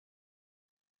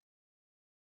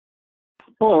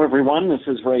Hello, everyone. This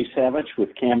is Ray Savage with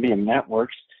Cambium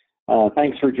Networks.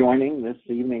 Thanks for joining this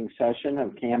evening session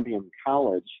of Cambium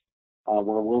College,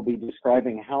 where we'll be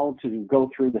describing how to go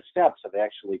through the steps of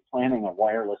actually planning a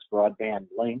wireless broadband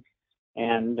link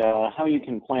and how you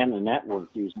can plan the network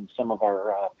using some of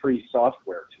our free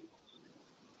software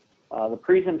tools. The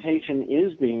presentation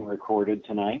is being recorded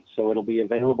tonight, so it'll be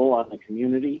available on the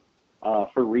community for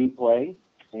replay.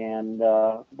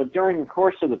 But during the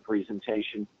course of the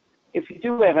presentation, if you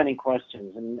do have any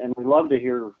questions, and we'd love to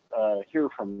hear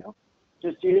from you,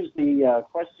 just use the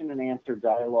question and answer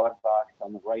dialog box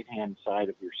on the right-hand side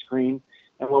of your screen,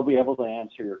 and we'll be able to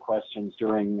answer your questions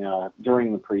during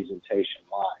the presentation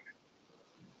live.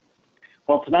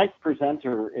 Well, tonight's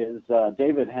presenter is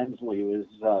David Hensley, who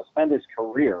has spent his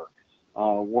career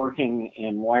working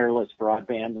in wireless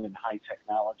broadband and high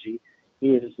technology.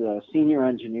 He is a senior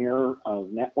engineer of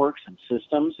networks and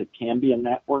systems at Cambium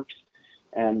Networks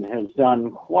and has done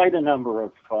quite a number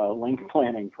of link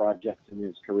planning projects in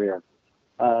his career.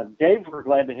 Dave, we're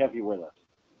glad to have you with us.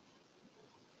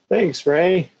 Thanks,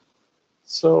 Ray.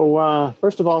 So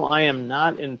first of all, I am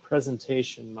not in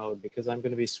presentation mode because I'm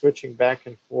going to be switching back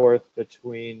and forth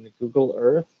between Google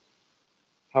Earth,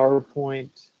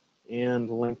 PowerPoint, and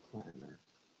LINKPlanner.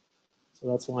 So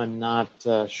that's why I'm not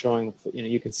showing,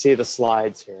 you can see the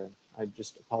slides here. I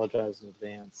just apologize in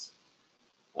advance.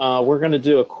 We're going to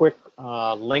do a quick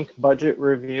link budget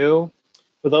review.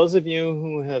 For those of you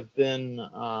who have been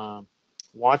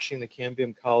watching the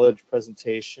Cambium College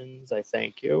presentations, I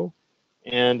thank you.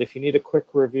 And if you need a quick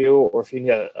review, or if you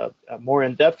need a more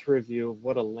in-depth review of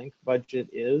what a link budget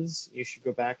is, you should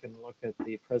go back and look at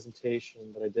the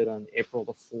presentation that I did on April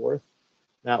the 4th.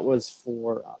 That was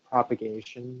for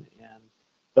propagation, and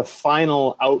the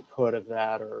final output of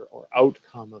that, or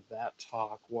outcome of that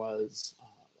talk, was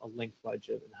a link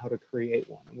budget and how to create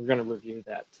one. And we're going to review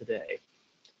that today.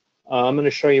 I'm going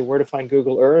to show you where to find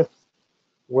Google Earth,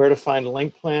 where to find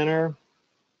LINKPlanner,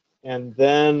 and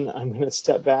then I'm going to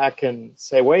step back and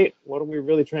say, wait, what are we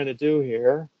really trying to do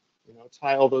here?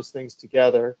 Tie all those things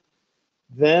together.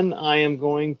 Then I am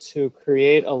going to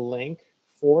create a link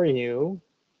for you.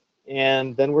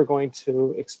 And then we're going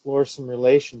to explore some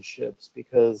relationships,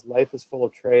 because life is full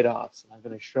of trade-offs. And I'm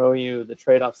going to show you the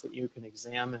trade-offs that you can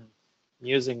examine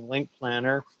using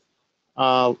LINKPlanner.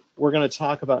 We're going to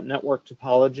talk about network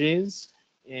topologies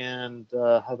and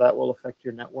how that will affect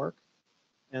your network.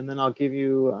 And then I'll give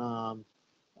you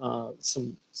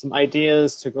some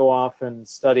ideas to go off and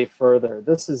study further.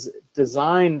 This is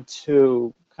designed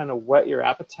to kind of whet your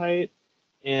appetite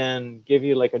and give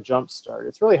you like a jump start.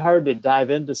 It's really hard to dive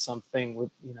into something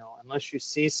with, unless you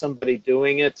see somebody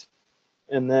doing it,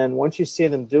 and then once you see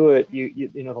them do it,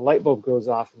 the light bulb goes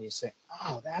off and you say,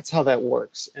 oh, that's how that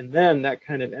works. And then that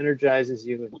kind of energizes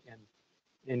you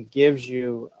and gives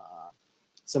you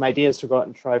some ideas to go out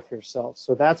and try for yourself.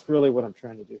 So that's really what I'm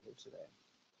trying to do here today.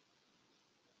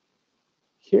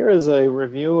 Here is a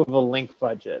review of a link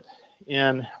budget.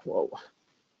 And whoa,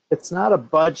 it's not a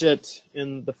budget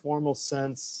in the formal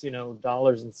sense,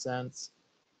 dollars and cents.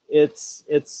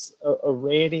 It's a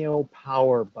radio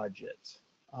power budget.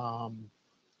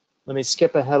 Let me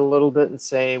skip ahead a little bit and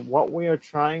say what we are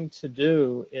trying to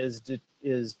do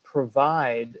is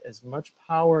provide as much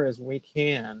power as we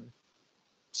can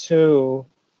to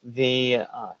the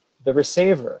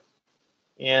receiver.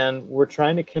 And we're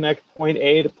trying to connect point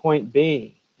A to point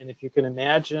B. And if you can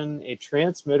imagine a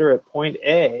transmitter at point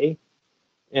A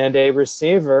and a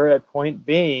receiver at point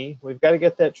B, we've got to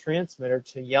get that transmitter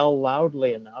to yell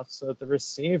loudly enough so that the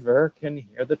receiver can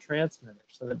hear the transmitter,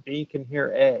 so that B can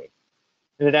hear A.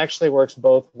 And it actually works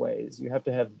both ways. You have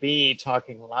to have B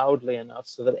talking loudly enough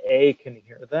so that A can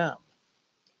hear them.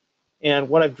 And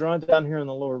what I've drawn down here in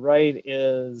the lower right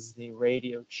is the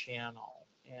radio channel.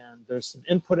 And there's some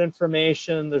input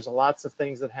information. There's lots of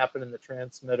things that happen in the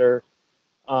transmitter.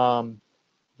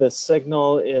 The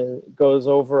signal goes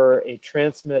over a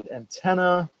transmit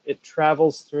antenna. It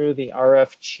travels through the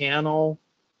RF channel.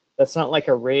 That's not like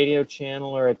a radio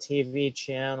channel or a TV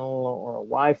channel or a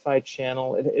Wi-Fi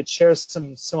channel. It shares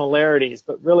some similarities,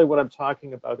 but really what I'm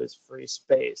talking about is free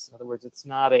space. In other words, it's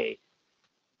not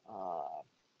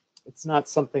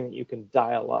something that you can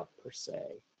dial up per se.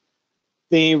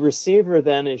 The receiver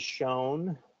then is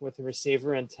shown with the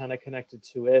receiver antenna connected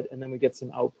to it, and then we get some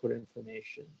output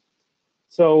information.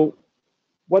 So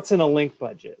what's in a link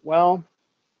budget? Well,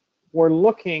 we're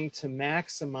looking to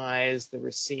maximize the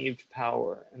received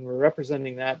power, and we're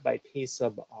representing that by P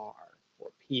sub R, or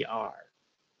PR,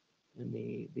 in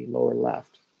the lower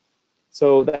left.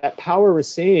 So that power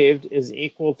received is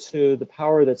equal to the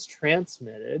power that's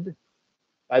transmitted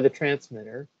by the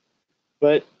transmitter,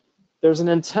 but there's an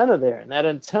antenna there, and that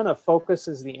antenna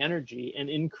focuses the energy and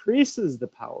increases the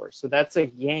power. So that's a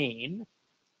gain.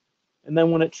 And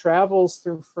then when it travels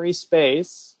through free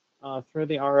space, through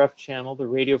the RF channel, the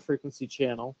radio frequency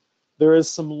channel, there is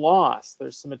some loss,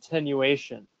 there's some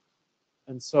attenuation.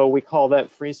 And so we call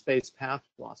that free space path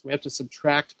loss. We have to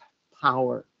subtract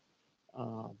power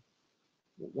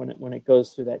when it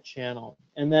goes through that channel.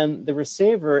 And then the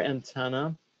receiver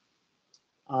antenna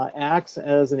acts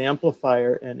as an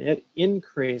amplifier, and it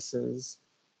increases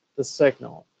the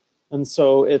signal. And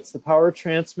so it's the power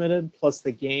transmitted plus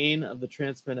the gain of the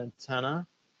transmit antenna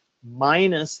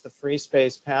minus the free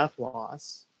space path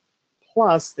loss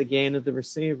plus the gain of the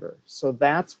receiver. So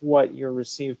that's what your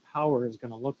received power is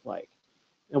going to look like.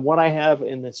 And what I have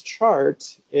in this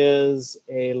chart is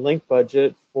a link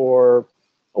budget for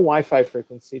a Wi-Fi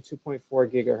frequency, 2.4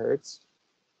 gigahertz.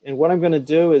 And what I'm going to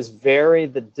do is vary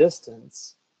the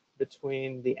distance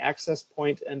between the access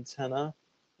point antenna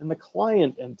and the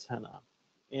client antenna.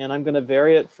 And I'm going to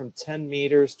vary it from 10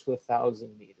 meters to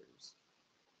 1,000 meters.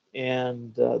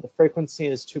 And the frequency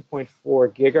is 2.4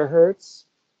 gigahertz.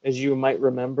 As you might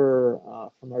remember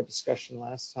from our discussion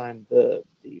last time, the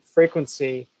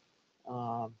frequency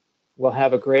will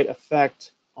have a great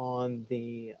effect on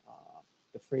the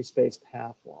free space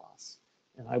path loss.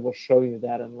 And I will show you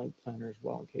that in LINKPlanner as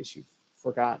well in case you've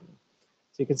forgotten.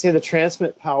 So you can see the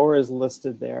transmit power is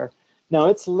listed there. Now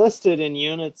it's listed in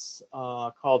units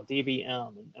called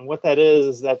dBm, and what that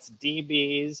is that's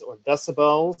dBs or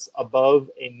decibels above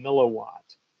a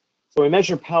milliwatt. So we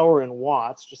measure power in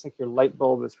watts, just like your light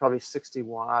bulb is probably 60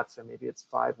 watts, or maybe it's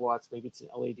 5 watts, maybe it's an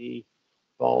LED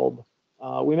bulb.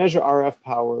 We measure RF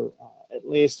power, at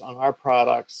least on our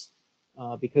products,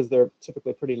 because they're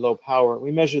typically pretty low power.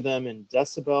 We measure them in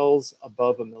decibels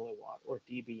above a milliwatt, or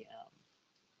dBm.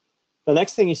 The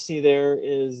next thing you see there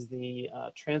is the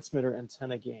transmitter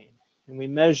antenna gain, and we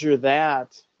measure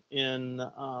that in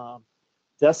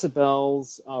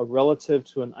decibels relative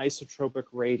to an isotropic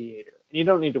radiator. And you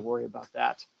don't need to worry about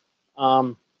that.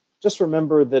 Just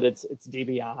remember that it's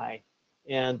dBi,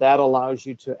 and that allows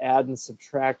you to add and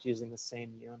subtract using the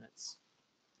same units.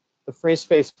 The free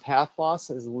space path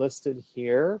loss is listed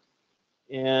here.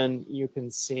 And you can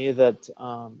see that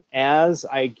as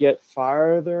I get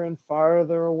farther and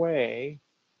farther away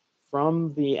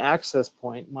from the access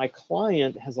point, my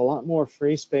client has a lot more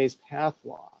free space path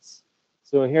loss.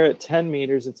 So here at 10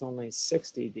 meters, it's only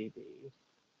 60 dB.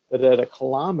 But at a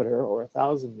kilometer or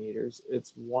 1,000 meters,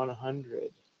 it's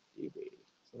 100 dB.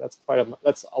 So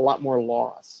that's a lot more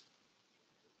loss.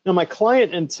 Now my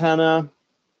client antenna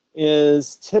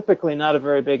is typically not a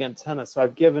very big antenna, so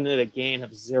I've given it a gain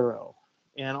of 0.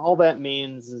 And all that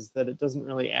means is that it doesn't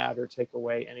really add or take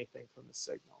away anything from the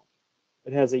signal.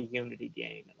 It has a unity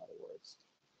gain, in other words.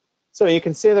 So you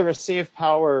can see the received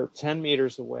power 10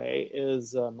 meters away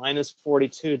is minus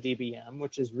 42 dBm,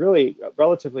 which is really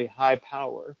relatively high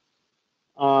power.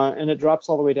 And it drops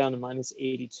all the way down to minus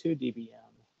 82 dBm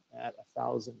at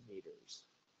 1,000 meters.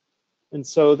 And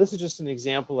so this is just an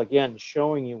example, again,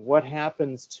 showing you what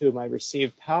happens to my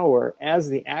received power as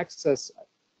the access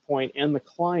point and the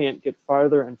client get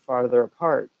farther and farther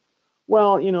apart.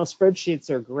 Well, you know, spreadsheets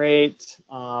are great,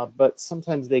 but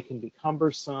sometimes they can be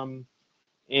cumbersome.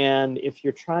 And if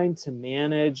you're trying to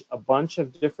manage a bunch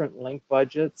of different link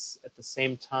budgets at the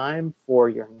same time for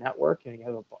your network, and you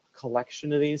have a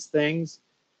collection of these things,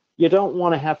 you don't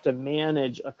want to have to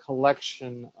manage a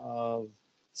collection of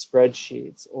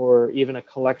spreadsheets or even a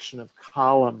collection of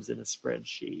columns in a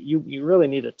spreadsheet. You really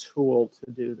need a tool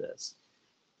to do this.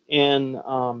 And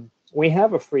we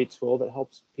have a free tool that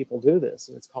helps people do this,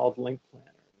 and it's called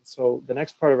LINKPlanner. So the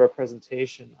next part of our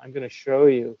presentation, I'm going to show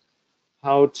you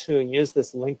how to use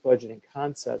this link budgeting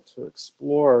concept to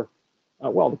explore,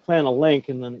 to plan a link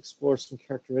and then explore some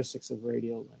characteristics of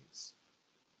radio links.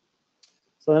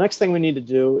 So the next thing we need to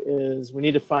do is we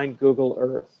need to find Google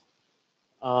Earth.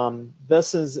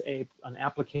 This is an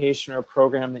application or a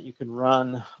program that you can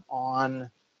run on,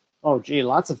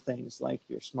 lots of things like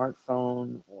your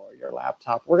smartphone or your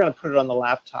laptop. We're going to put it on the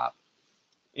laptop.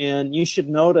 And you should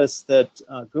notice that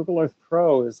Google Earth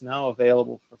Pro is now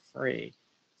available for free.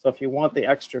 So if you want the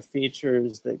extra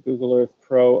features that Google Earth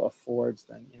Pro affords,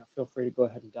 then feel free to go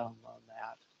ahead and download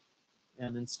that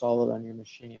and install it on your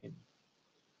machine.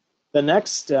 The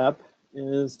next step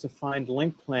is to find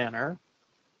LINKPlanner,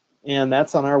 and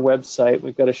that's on our website.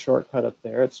 We've got a shortcut up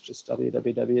there. It's just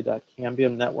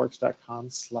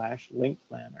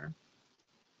www.cambiumnetworks.com/LINKPlanner.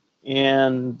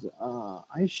 And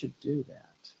I should do that.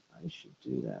 I should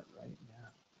do that right now.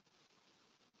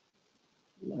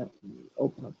 Let me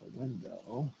open up a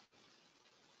window.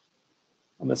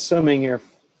 I'm assuming you're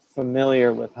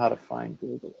familiar with how to find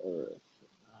Google Earth.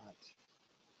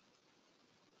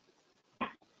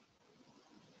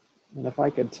 And if I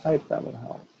could type, that would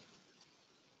help.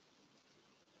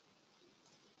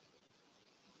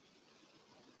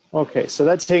 Okay, so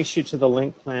that takes you to the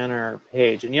LINKPlanner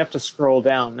page, and you have to scroll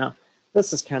down. Now,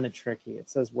 this is kind of tricky. It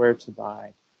says where to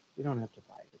buy. You don't have to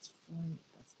buy it. It's free.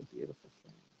 That's the beautiful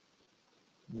thing.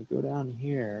 And you go down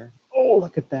here. Oh,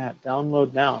 look at that.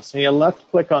 Download now. So you left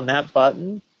click on that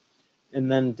button, and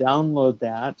then download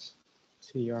that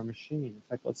to your machine. In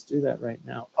fact, let's do that right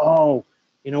now. Oh,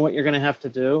 you know what you're going to have to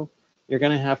do? You're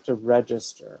going to have to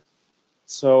register.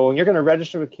 So you're going to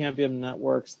register with Cambium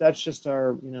Networks. That's just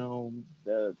our,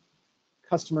 the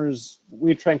customers.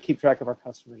 We try and keep track of our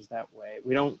customers that way.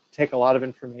 We don't take a lot of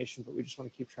information, but we just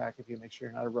want to keep track of you, make sure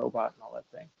you're not a robot and all that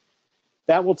thing.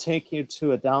 That will take you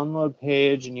to a download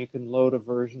page, and you can load a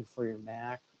version for your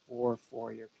Mac or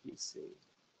for your PC.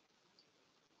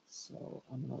 So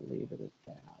I'm going to leave it at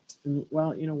that. And,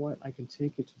 well, you know what? I can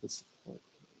take you to the support page.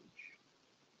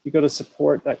 You go to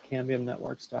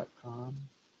support.cambiumnetworks.com.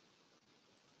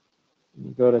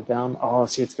 You go to down. Oh,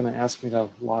 see, it's going to ask me to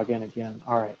log in again.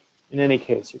 All right. In any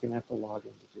case, you're going to have to log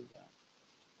in to do that.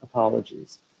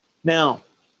 Apologies. Now,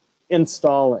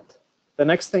 install it. The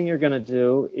next thing you're going to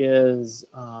do is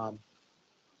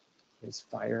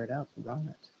fire it up, run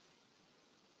it.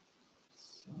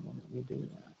 So let me do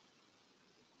that.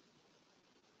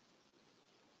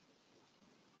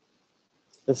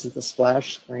 This is the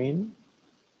splash screen.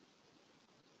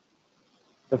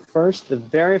 The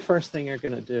very first thing you're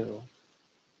going to do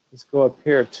is go up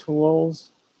here, Tools,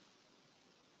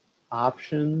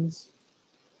 Options,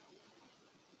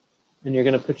 and you're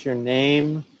going to put your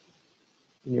name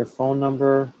and your phone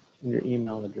number and your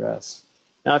email address.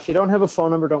 Now, if you don't have a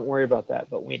phone number, don't worry about that,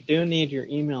 but we do need your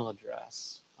email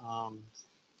address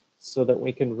so that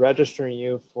we can register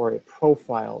you for a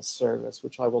profile service,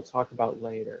 which I will talk about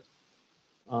later.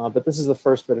 But this is the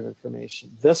first bit of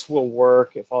information. This will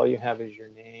work if all you have is your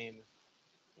name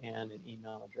and an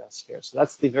email address here. So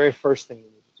that's the very first thing you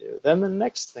need to do. Then the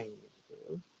next thing you need to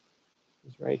do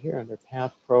is right here under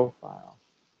Path Profile.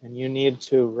 And you need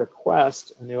to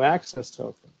request a new access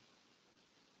token.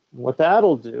 And what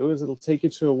that'll do is it'll take you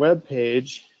to a web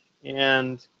page,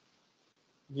 and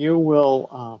you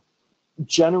will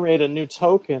generate a new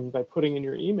token by putting in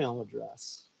your email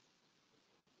address.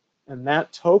 And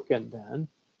that token then,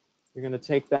 you're going to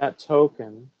take that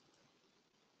token,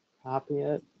 copy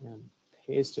it, and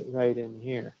paste it right in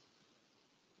here.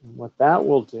 And what that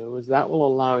will do is that will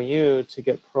allow you to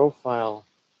get profiles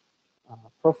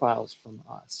from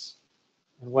us.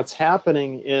 And what's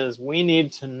happening is we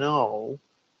need to know,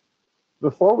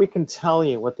 before we can tell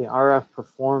you what the RF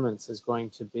performance is going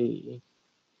to be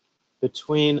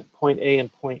between point A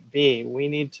and point B, we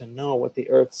need to know what the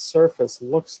Earth's surface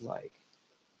looks like.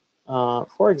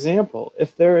 For example,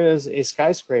 if there is a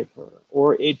skyscraper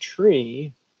or a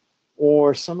tree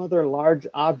or some other large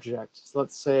object,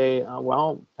 let's say,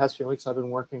 well, past few weeks I've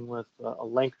been working with a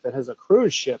link that has a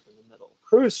cruise ship in the middle.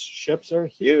 Cruise ships are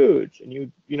huge, and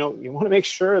you want to make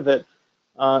sure that,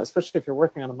 especially if you're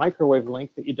working on a microwave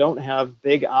link, that you don't have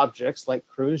big objects like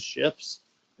cruise ships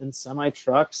and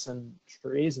semi-trucks and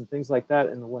trees and things like that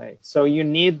in the way. So you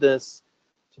need this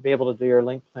to be able to do your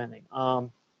link planning.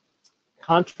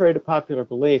 Contrary to popular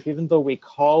belief, even though we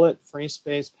call it free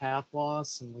space path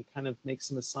loss, and we kind of make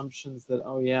some assumptions that,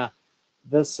 oh yeah,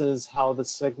 this is how the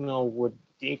signal would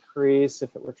decrease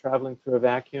if it were traveling through a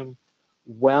vacuum.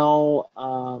 Well,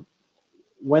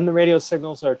 when the radio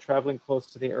signals are traveling close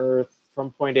to the Earth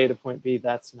from point A to point B,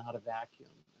 that's not a vacuum.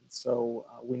 And so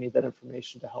we need that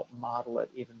information to help model it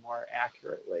even more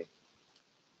accurately.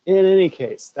 In any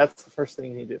case, that's the first thing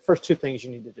you need to do. First two things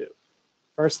you need to do.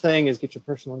 First thing is get your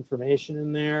personal information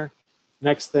in there.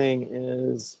 Next thing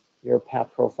is your path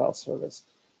profile service.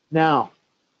 Now,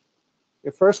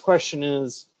 your first question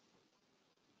is,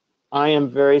 I am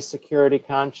very security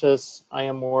conscious. I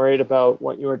am worried about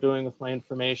what you are doing with my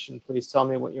information. Please tell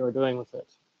me what you are doing with it.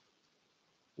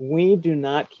 We do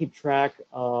not keep track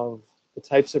of the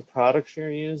types of products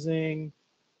you're using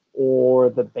or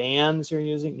the bands you're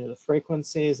using, the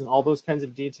frequencies and all those kinds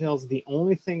of details. The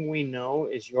only thing we know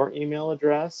is your email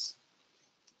address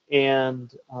and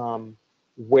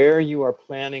where you are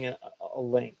planning a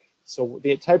link. So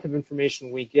the type of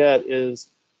information we get is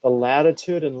the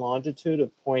latitude and longitude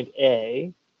of point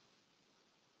A,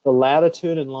 the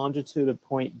latitude and longitude of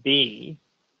point B,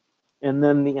 and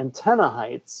then the antenna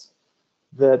heights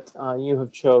that you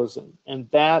have chosen. And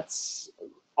that's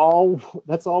all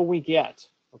we get.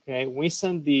 Okay, we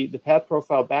send the path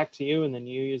profile back to you, and then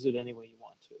you use it any way you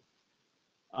want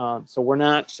So we're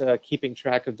not keeping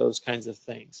track of those kinds of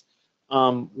things.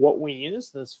 What we use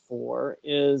this for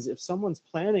is if someone's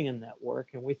planning a network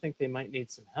and we think they might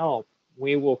need some help,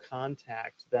 we will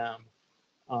contact them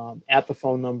at the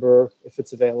phone number, if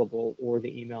it's available, or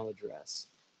the email address.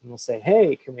 And we'll say,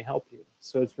 hey, can we help you?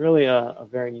 So it's really a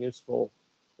very useful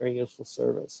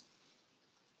service.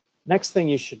 Next thing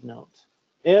you should note,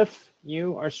 if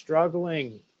you are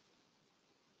struggling,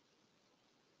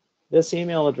 this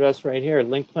email address right here,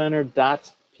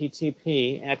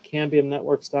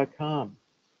 linkplanner.ptp@cambiumnetworks.com.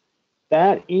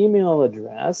 That email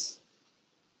address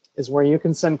is where you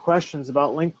can send questions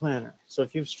about LINKPlanner. So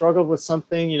if you've struggled with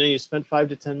something, you spent 5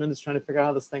 to 10 minutes trying to figure out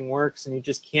how this thing works and you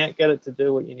just can't get it to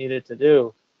do what you need it to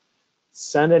do,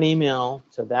 send an email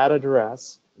to that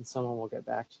address and someone will get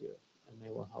back to you and they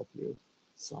will help you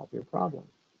solve your problem.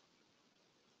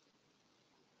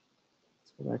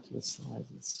 Let's go back to the slides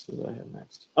and see what I have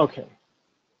next. Okay.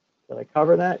 Did I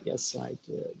cover that? Yes, I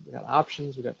did. We got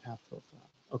options, we got path profile.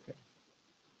 Okay.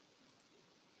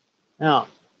 Now,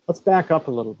 let's back up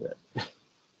a little bit.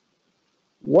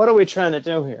 What are we trying to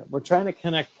do here? We're trying to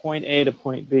connect point A to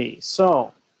point B.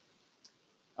 So,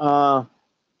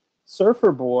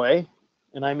 Surfer Boy,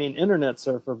 and I mean Internet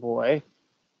Surfer Boy,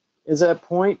 is at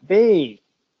point B.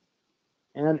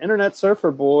 And Internet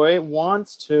Surfer Boy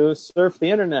wants to surf the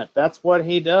internet. That's what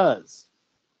he does.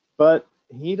 But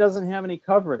he doesn't have any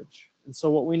coverage. And so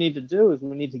what we need to do is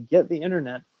we need to get the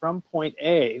internet from point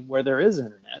A, where there is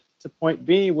internet, to point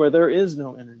B, where there is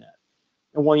no internet.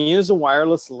 And we'll use a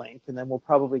wireless link, and then we'll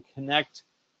probably connect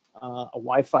a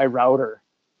Wi-Fi router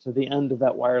to the end of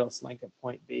that wireless link at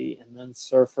point B, and then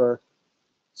Surfer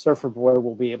Boy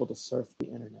will be able to surf the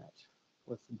internet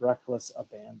with reckless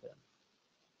abandon.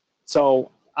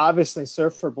 So obviously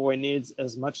Surfer Boy needs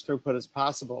as much throughput as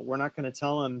possible. We're not going to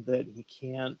tell him that he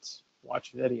can't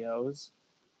watch videos.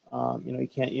 He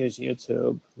can't use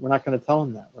YouTube. We're not going to tell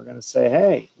him that. We're going to say,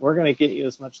 hey, we're going to get you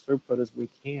as much throughput as we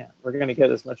can. We're going to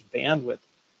get as much bandwidth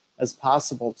as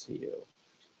possible to you.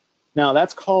 Now,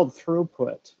 that's called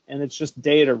throughput, and it's just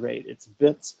data rate. It's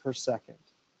bits per second.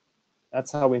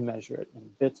 That's how we measure it, in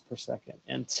bits per second.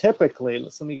 And typically,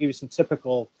 let me give you some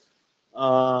typical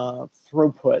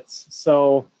throughputs.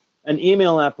 So an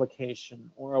email application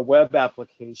or a web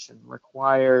application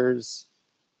requires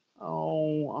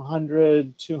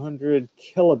 100, 200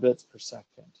 kilobits per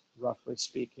second, roughly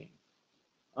speaking.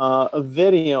 A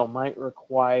video might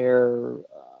require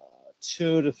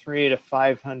 2 to 3 to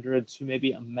 500 to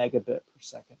maybe a megabit per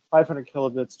second, 500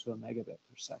 kilobits to a megabit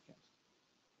per second.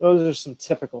 Those are some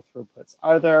typical throughputs.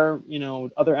 Are there,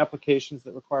 other applications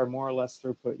that require more or less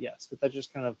throughput? Yes, but that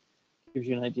just kind of gives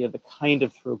you an idea of the kind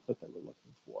of throughput that we're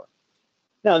looking for.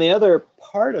 Now, the other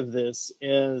part of this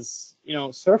is,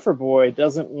 Surfer Boy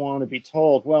doesn't want to be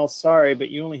told, well, sorry, but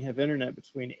you only have internet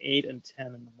between 8 and 10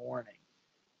 in the morning.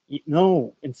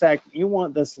 No, in fact, you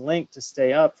want this link to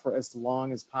stay up for as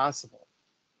long as possible.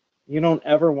 You don't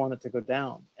ever want it to go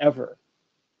down, ever,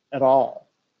 at all.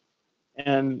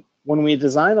 And when we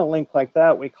design a link like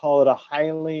that, we call it a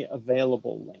highly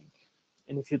available link.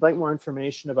 And if you'd like more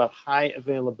information about high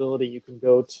availability, you can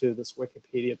go to this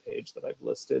Wikipedia page that I've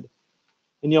listed.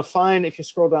 And you'll find, if you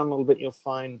scroll down a little bit, you'll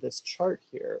find this chart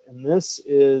here. And this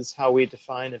is how we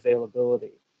define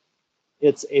availability.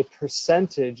 It's a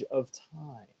percentage of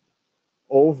time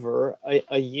over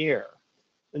a year.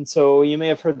 And so you may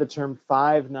have heard the term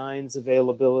 5 nines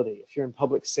availability. If you're in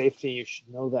public safety, you should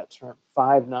know that term,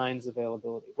 5 nines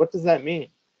availability. What does that mean?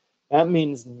 That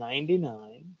means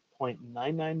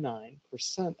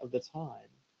 99.999% of the time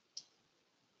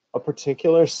a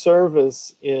particular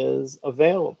service is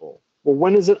available. Well,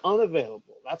 when is it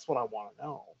unavailable? That's what I want to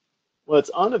know. Well, it's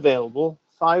unavailable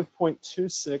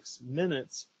 5.26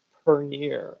 minutes per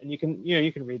year. And you can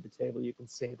read the table. You can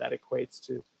see that equates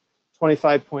to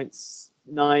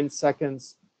 25.9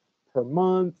 seconds per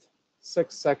month,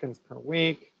 6 seconds per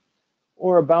week,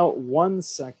 or about 1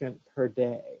 second per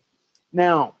day.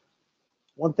 Now,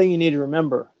 one thing you need to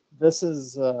remember: this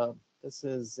is a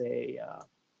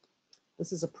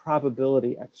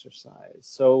probability exercise.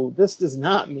 So this does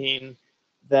not mean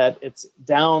that it's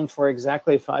down for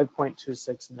exactly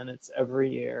 5.26 minutes every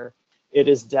year. It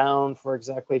is down for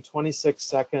exactly 26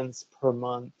 seconds per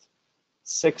month,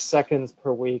 6 seconds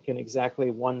per week, and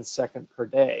exactly 1 second per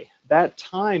day. That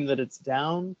time that it's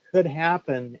down could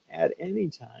happen at any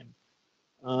time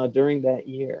during that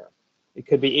year. It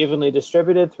could be evenly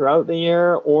distributed throughout the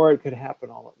year, or it could happen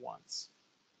all at once.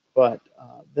 But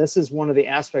this is one of the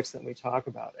aspects that we talk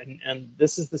about. And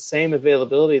this is the same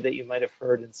availability that you might have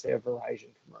heard in, say, a Verizon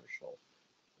commercial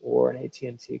or an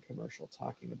AT&T commercial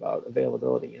talking about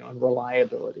availability, and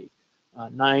reliability.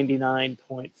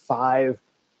 99.5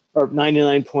 or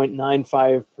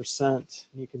 99.95%.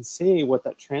 You can see what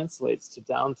that translates to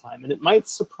downtime, and it might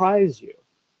surprise you.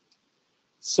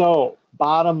 So,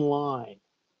 bottom line,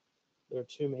 there are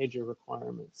two major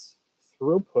requirements: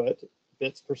 throughput,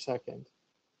 bits per second,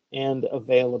 and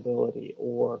availability,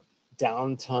 or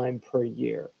downtime per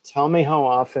year. Tell me how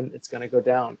often it's going to go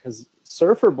down, because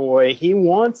Surfer Boy, he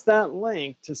wants that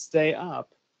link to stay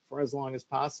up for as long as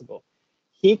possible.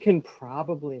 He can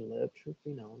probably live, truth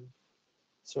be known,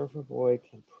 Surfer Boy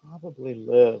can probably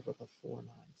live with a 4.9 link.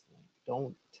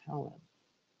 Don't tell him.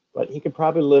 But he could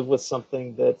probably live with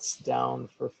something that's down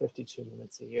for 52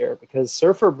 minutes a year, because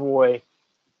Surfer Boy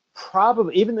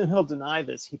probably, even though he'll deny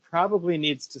this, he probably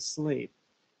needs to sleep.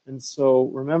 And so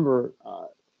remember,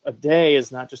 a day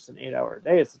is not just an 8-hour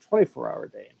day, it's a 24-hour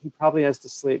day. And he probably has to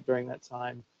sleep during that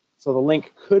time. So the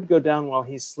link could go down while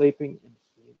he's sleeping, and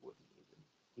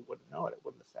he wouldn't know it. It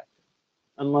wouldn't affect him.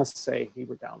 Unless, say, he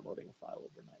were downloading a file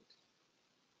overnight.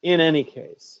 In any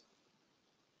case,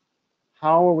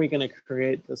 how are we going to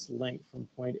create this link from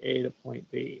point A to point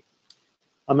B?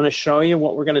 I'm going to show you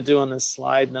what we're going to do on this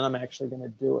slide, and then I'm actually going to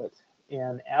do it.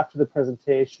 And after the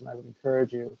presentation, I would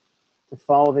encourage you to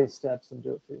follow these steps and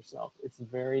do it for yourself. It's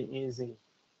very easy,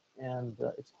 and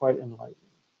it's quite enlightening.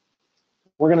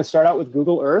 We're going to start out with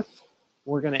Google Earth.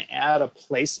 We're going to add a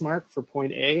place mark for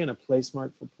point A and a place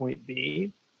mark for point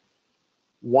B.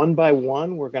 One by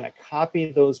one, we're going to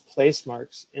copy those place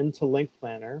marks into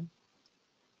LINKPlanner.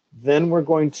 Then we're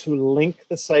going to link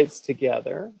the sites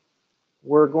together.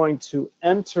 We're going to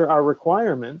enter our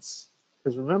requirements,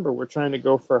 because remember, we're trying to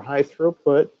go for high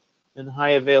throughput and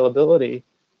high availability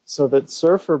so that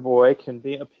Surfer Boy can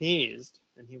be appeased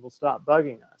and he will stop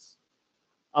bugging us.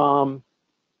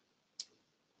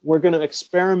 We're going to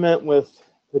experiment with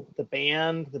the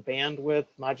band, the bandwidth,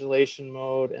 modulation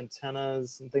mode,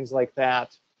 antennas, and things like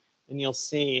that. And you'll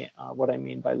see what I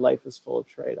mean by life is full of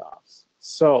trade-offs.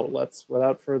 So let's,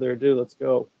 without further ado, let's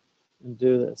go and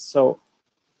do this. So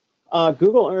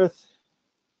Google Earth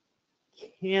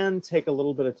can take a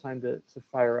little bit of time to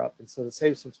fire up. And so to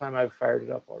save some time, I've fired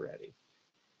it up already.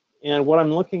 And what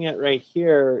I'm looking at right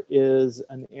here is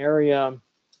an area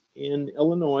in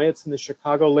Illinois. It's in the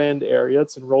Chicagoland area.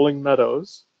 It's in Rolling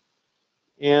Meadows.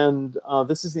 And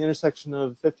this is the intersection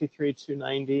of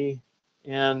 53-290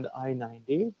 and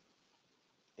I-90.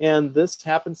 And this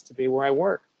happens to be where I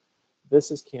work.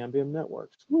 This is Cambium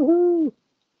Networks. Woohoo!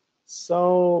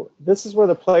 So this is where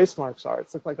the place marks are.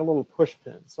 It's like a little push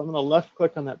pin. So I'm going to left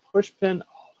click on that push pin.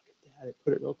 Oh, look at that. I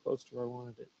put it real close to where I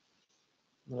wanted it.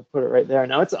 I'm going to put it right there.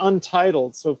 Now it's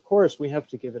untitled. So of course we have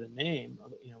to give it a name.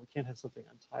 You know, we can't have something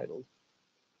untitled.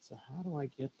 So how do I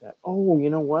get that? Oh, you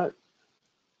know what?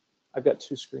 I've got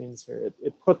two screens here.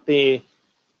 It put the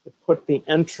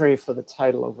entry for the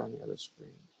title over on the other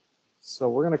screen. So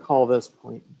we're going to call this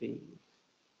point B.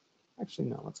 Actually,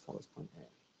 no, let's call this point A.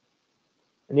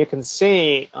 And you can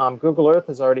see Google Earth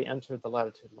has already entered the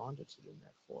latitude and longitude in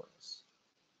there for us.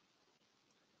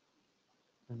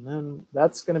 And then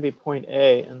that's going to be point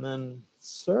A, and then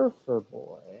Surfer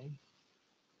Boy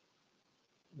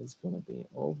is going to be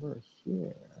over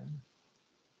here.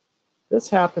 This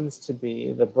happens to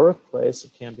be the birthplace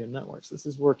of Cambium Networks. This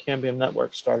is where Cambium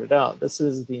Networks started out. This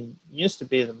is used to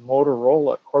be the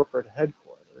Motorola corporate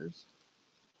headquarters.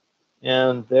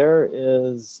 And there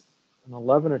is an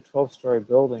 11 or 12-story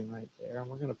building right there. And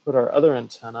we're going to put our other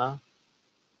antenna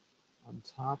on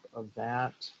top of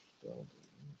that building.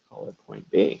 Call it point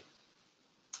B.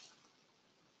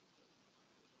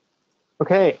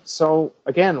 Okay, so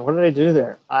again, what did I do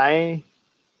there? I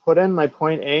put in my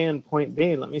point A and point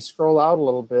B. Let me scroll out a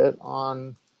little bit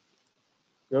on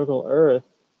Google Earth.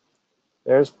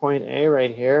 There's point A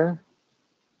right here.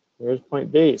 There's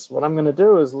point B. So what I'm going to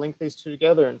do is link these two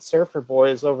together, and Surfer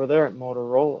Boy is over there at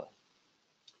Motorola.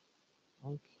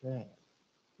 Okay.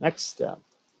 Next step,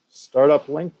 start up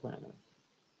LINKPlanner.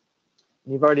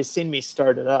 You've already seen me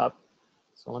start it up.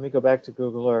 So let me go back to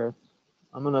Google Earth.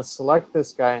 I'm going to select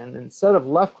this guy, and instead of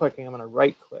left-clicking, I'm going to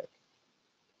right-click.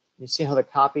 You see how the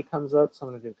copy comes up? So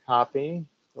I'm going to do copy,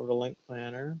 go to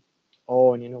LINKPlanner.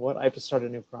 Oh, and you know what? I have to start a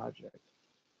new project.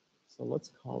 So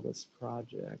let's call this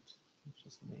project, let's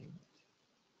just name it.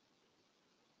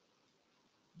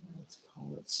 Let's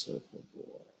call it Surfer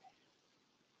Boy.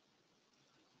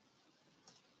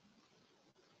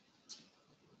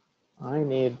 I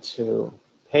need to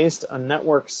paste a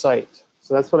network site.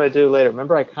 So that's what I do later.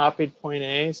 Remember, I copied point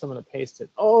A, so I'm going to paste it.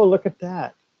 Oh, look at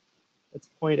that. It's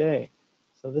point A.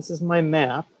 So this is my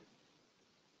map.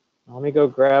 Let me go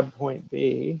grab point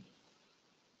B.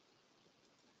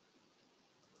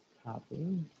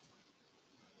 Copy.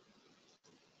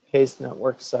 paste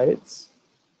network sites.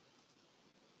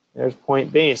 There's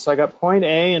point B. So I got point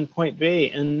A and point B.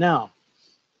 And now,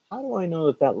 how do I know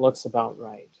that that looks about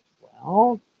right?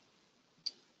 Well,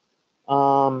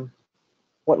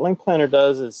 what LINKPlanner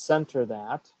does is center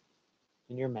that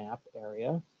in your map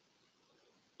area.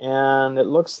 And it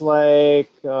looks like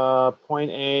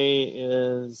point A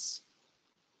is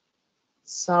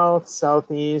south,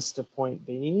 southeast of point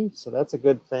B. So that's a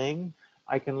good thing.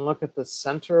 I can look at the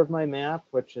center of my map,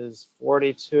 which is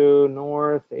 42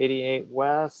 north, 88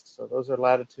 west. So those are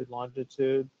latitude,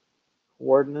 longitude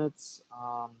coordinates.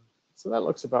 So that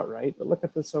looks about right. But look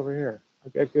at this over here.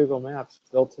 I've got Google Maps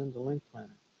built into LINKPlanner.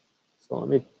 So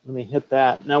let me hit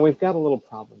that. Now we've got a little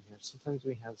problem here. Sometimes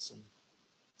we have some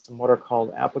what are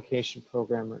called application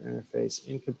programmer interface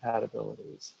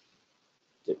incompatibilities.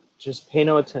 Just pay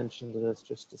no attention to this.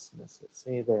 Just dismiss it.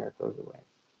 See, there it goes away.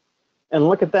 And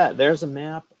look at that. There's a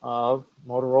map of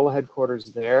Motorola headquarters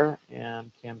there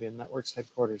and Cambium Networks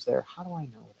headquarters there. How do I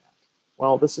know that?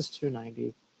 Well, this is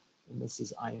 290 and this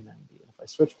is I-90. If I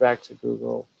switch back to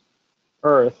Google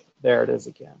Earth, there it is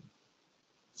again.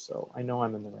 So I know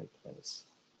I'm in the right place.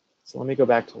 So let me go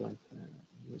back to LINKPlanner and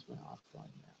use my offline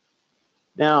map.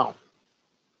 Now,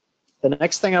 the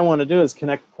next thing I want to do is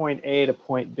connect point A to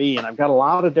point B, and I've got a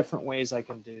lot of different ways I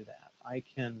can do that. I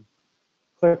can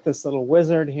click this little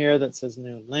wizard here that says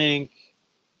new link,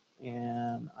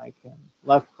 and I can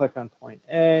left click on point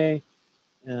A,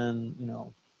 and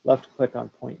left click on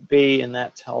point B, and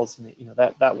that tells me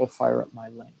that will fire up my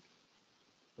link.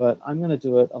 But I'm going to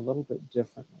do it a little bit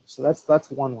differently. So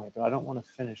that's one way, but I don't want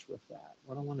to finish with that.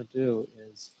 What I want to do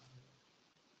is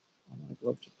I'm going to go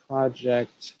up to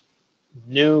project,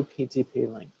 new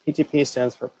PTP link. PTP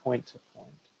stands for point to point.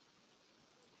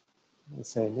 Let's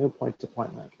say new point to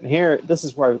point link. And here, this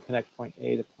is where I would connect point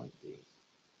A to point B.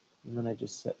 And then I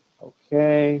just hit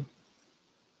OK.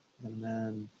 And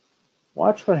then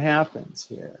watch what happens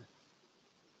here.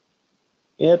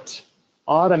 It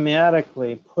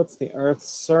automatically puts the Earth's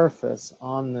surface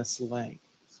on this link.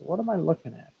 So what am I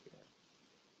looking at here?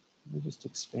 Let me just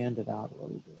expand it out a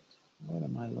little bit. What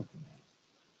am I looking at?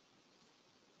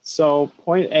 So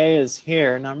point A is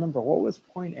here. Now remember, what was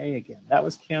point A again? That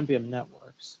was Cambium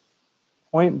Networks.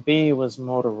 Point B was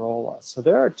Motorola. So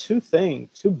there are two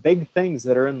big things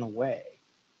that are in the way.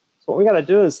 So what we got to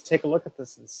do is take a look at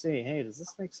this and see, hey, does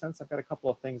this make sense? I've got a couple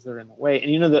of things that are in the way.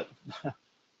 And you know that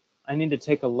I need to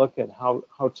take a look at how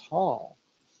tall.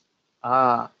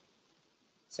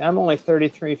 See, I'm only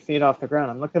 33 feet off the ground.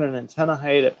 I'm looking at an antenna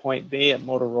height at point B at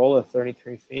Motorola,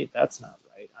 33 feet. That's not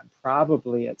right. I'm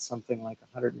probably at something like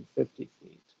 150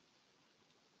 feet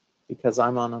because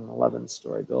I'm on an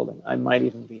 11-story building. I might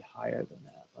even be higher than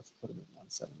that. Let's put it at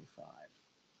 175.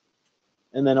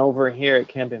 And then over here at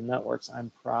Cambium Networks,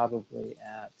 I'm probably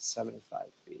at 75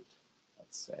 feet,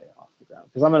 let's say, off the ground.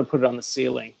 Because I'm going to put it on the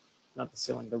ceiling, not the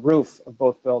ceiling, the roof of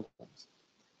both buildings.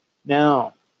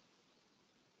 Now,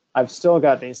 I've still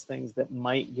got these things that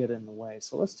might get in the way.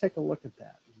 So let's take a look at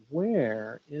that.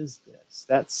 Where is this?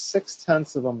 That's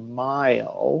 0.6 of a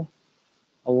mile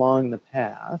along the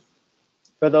path.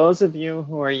 For those of you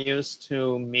who are used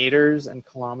to meters and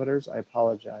kilometers, I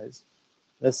apologize.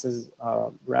 This is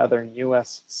rather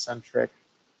US-centric.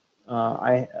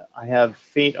 I have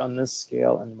feet on this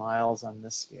scale and miles on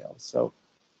this scale. So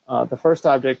the first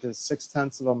object is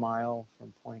 0.6 of a mile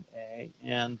from point A,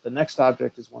 and the next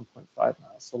object is 1.5 miles.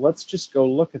 So let's just go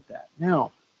look at that.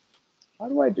 Now, how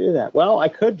do I do that? Well, I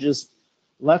could just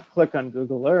left-click on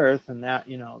Google Earth, and that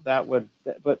would,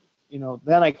 but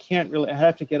then I can't really. I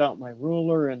have to get out my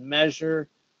ruler and measure.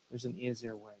 There's an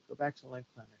easier way. Go back to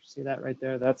LINKPlanner. See that right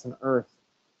there? That's an Earth.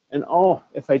 And oh,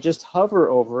 if I just hover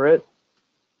over it,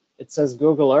 it says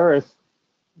Google Earth.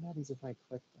 What happens if I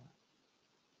click that?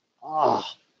 Oh,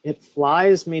 it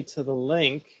flies me to the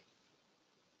link,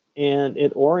 and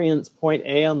it orients point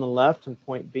A on the left and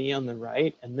point B on the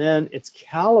right, and then it's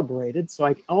calibrated. So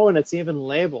and it's even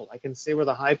labeled. I can see where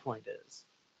the high point is.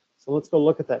 So let's go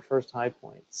look at that first high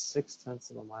point, 0.6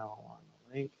 of a mile along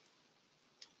the link.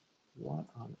 What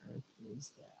on earth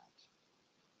is that?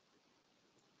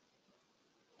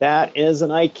 That is an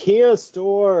IKEA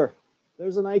store.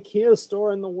 There's an IKEA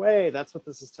store in the way. That's what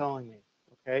this is telling me,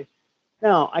 okay?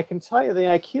 Now, I can tell you the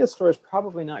IKEA store is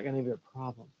probably not going to be a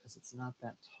problem because it's not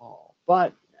that tall.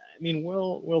 But, I mean,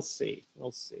 we'll see.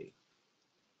 We'll see.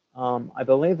 I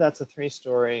believe that's a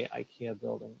 3-story IKEA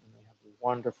building, and they have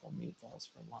wonderful meatballs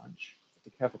for lunch at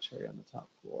the cafeteria on the top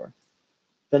floor.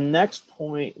 The next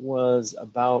point was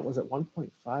it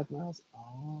 1.5 miles?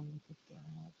 Oh, look at that.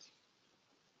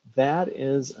 That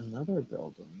is another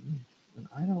building, and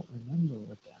I don't remember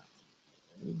what that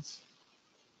is.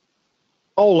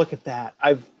 Oh, look at that.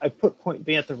 I've put point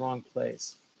B at the wrong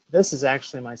place. This is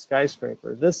actually my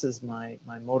skyscraper. This is my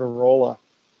Motorola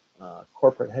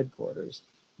corporate headquarters.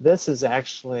 This is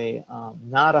actually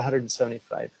not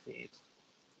 175 feet.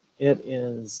 It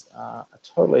is a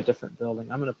totally different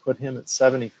building. I'm going to put him at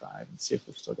 75 and see if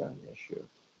we've still got an issue.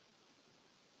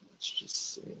 Let's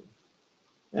just see.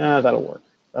 Yeah, that'll work.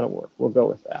 That'll work. We'll go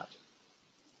with that.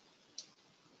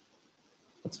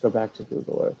 Let's go back to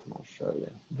Google Earth and I'll show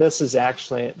you. This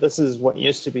is what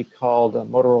used to be called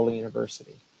Motorola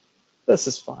University. This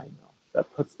is fine though.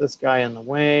 That puts this guy in the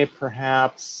way,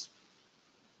 perhaps.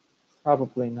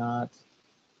 Probably not.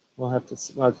 We'll have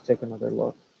to take another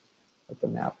look at the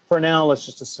map. For now, let's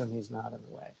just assume he's not in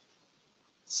the way.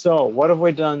 So what have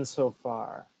we done so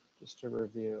far? Just to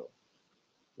review.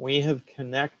 We have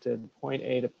connected point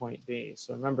A to point B.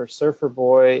 So remember, Surfer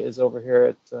Boy is over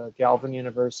here at Galvin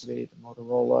University, the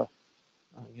Motorola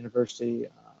University,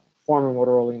 former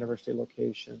Motorola University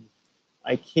location.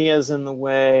 IKEA's in the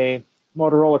way.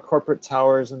 Motorola Corporate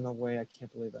Tower is in the way. I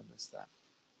can't believe I missed that.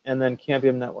 And then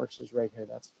Cambium Networks is right here.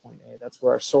 That's point A. That's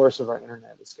where our source of our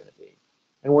internet is going to be.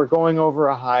 And we're going over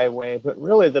a highway. But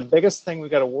really, the biggest thing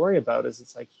we've got to worry about is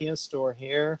this IKEA store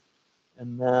here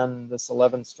and then this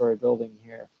 11-story building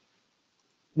here.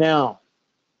 Now,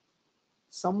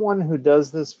 someone who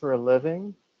does this for a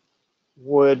living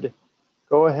would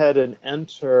go ahead and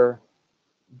enter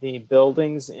the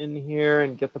buildings in here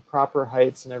and get the proper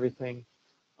heights and everything.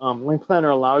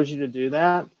 LINKPlanner allows you to do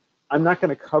that. I'm not going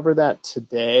to cover that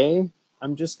today.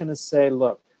 I'm just going to say,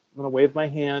 look, I'm going to wave my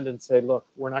hand and say, look,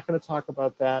 we're not going to talk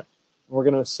about that. We're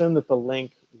going to assume that the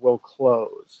link will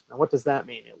close. Now, what does that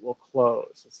mean? It will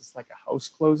close. Is this like a house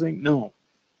closing? No.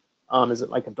 Is it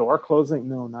like a door closing?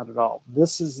 No, not at all.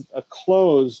 This is a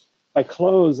close. By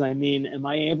close, I mean, am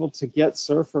I able to get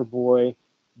Surfer Boy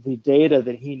the data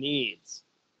that he needs?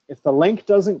 If the link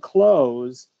doesn't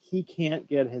close, he can't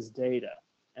get his data.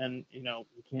 And, you know,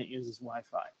 he can't use his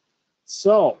Wi-Fi.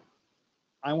 So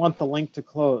I want the link to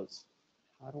close.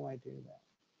 How do I do that?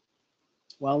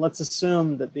 Well, let's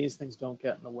assume that these things don't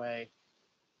get in the way.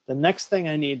 The next thing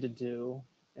I need to do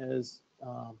is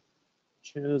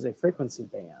choose a frequency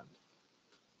band.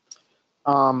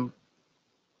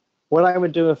 What I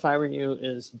would do if I were you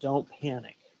is don't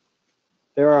panic.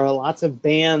 There are lots of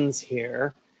bands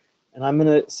here, and I'm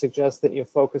going to suggest that you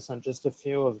focus on just a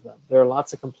few of them. There are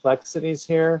lots of complexities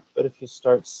here, but if you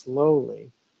start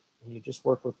slowly and you just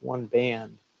work with one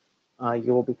band,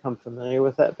 you will become familiar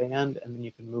with that band, and then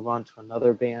you can move on to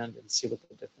another band and see what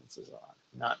the differences are.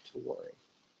 Not to worry.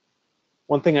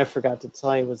 One thing I forgot to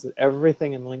tell you was that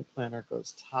everything in LINKPlanner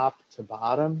goes top to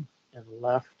bottom and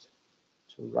left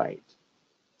to right.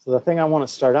 So the thing I want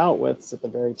to start out with is at the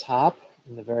very top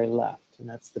and the very left, and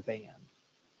that's the band.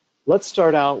 Let's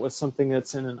start out with something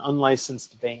that's in an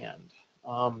unlicensed band.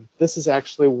 This is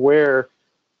actually where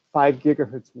 5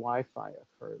 gigahertz Wi-Fi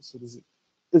occurs. So this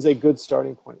is a good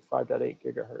starting point, 5.8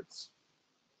 gigahertz.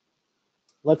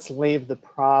 Let's leave the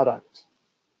product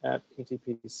at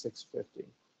PTP 650.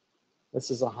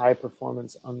 This is a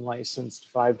high-performance, unlicensed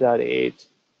 5.8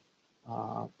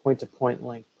 point-to-point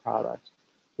link product.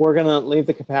 We're going to leave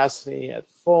the capacity at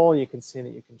full. You can see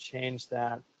that you can change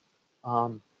that.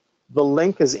 The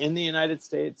link is in the United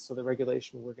States, so the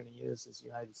regulation we're going to use is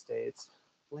United States.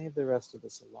 Leave the rest of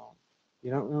this alone.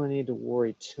 You don't really need to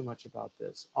worry too much about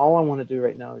this. All I want to do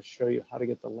right now is show you how to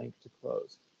get the link to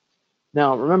close.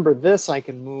 Now, remember this, I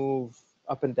can move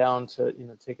up and down to, you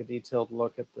know, take a detailed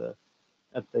look at the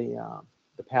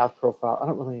path profile. I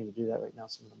don't really need to do that right now,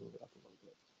 so I'm going to move it up a little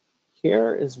bit.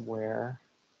 Here is where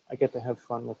I get to have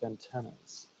fun with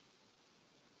antennas.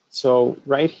 So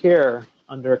right here,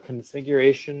 under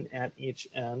configuration at each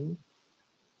end,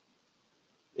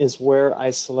 is where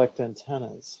I select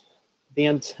antennas. The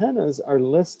antennas are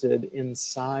listed in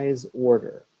size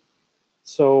order.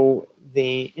 So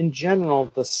in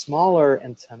general, the smaller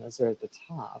antennas are at the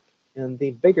top, and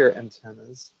the bigger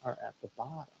antennas are at the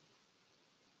bottom.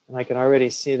 And I can already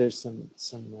see there's some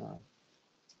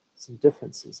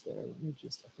differences there. Let me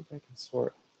just, I think I can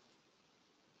sort.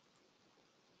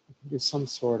 I can do some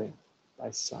sorting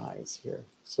by size here.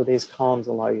 So these columns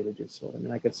allow you to do sorting. I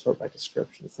mean, I could sort by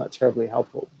description. It's not terribly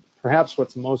helpful. Perhaps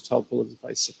what's most helpful is if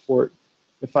I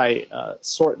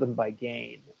sort them by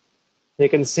gain. You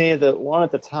can see the one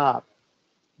at the top,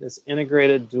 this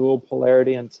integrated dual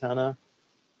polarity antenna.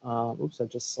 Oops, I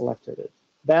just selected it.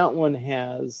 That one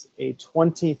has a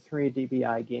 23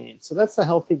 dBi gain. So that's a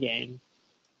healthy gain.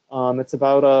 It's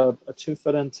about a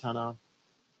 2-foot antenna,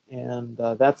 and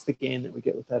that's the gain that we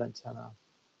get with that antenna.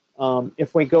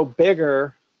 If we go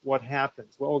bigger, what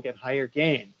happens? Well, we'll get higher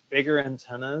gain. Bigger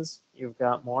antennas, you've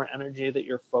got more energy that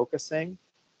you're focusing,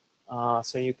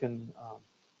 so you can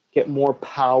get more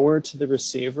power to the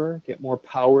receiver, get more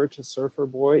power to Surfer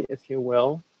Boy, if you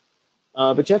will.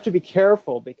 But you have to be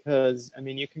careful because, I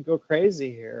mean, you can go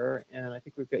crazy here, and I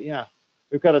think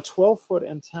we've got a 12-foot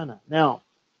antenna. Now,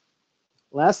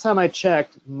 last time I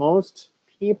checked, most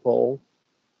people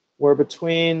were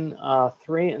between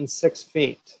 3 and 6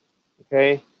 feet,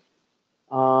 okay?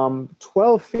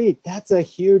 12 feet, that's a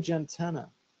huge antenna.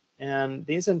 And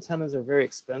these antennas are very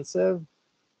expensive,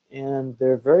 and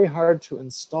they're very hard to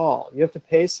install. You have to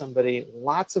pay somebody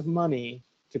lots of money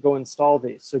to go install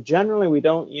these. So generally, we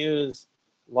don't use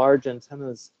large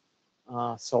antennas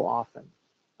so often.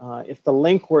 If the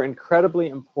link were incredibly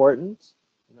important,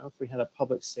 you know, if we had a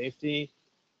public safety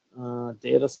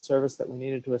data service that we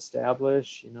needed to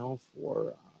establish, you know,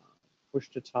 for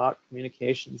push-to-talk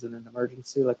communications in an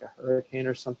emergency like a hurricane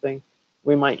or something,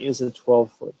 we might use a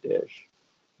 12-foot dish.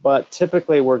 But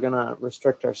typically, we're going to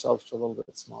restrict ourselves to a little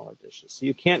bit smaller dishes. So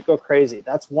you can't go crazy.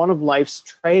 That's one of life's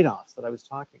trade-offs that I was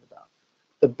talking about.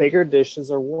 The bigger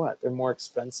dishes are what? They're more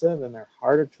expensive and they're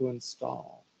harder to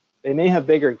install. They may have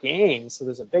bigger gains, so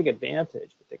there's a big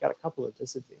advantage, but they got a couple of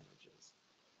disadvantages.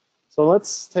 So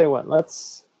let's tell you what,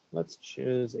 let's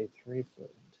choose a 3-foot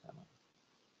antenna.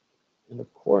 And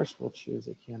of course, we'll choose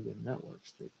a Cambium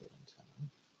Networks 3-foot antenna.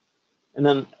 And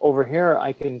then over here,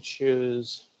 I can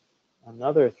choose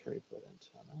another 3-foot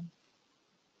antenna,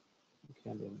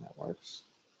 Cambium Networks.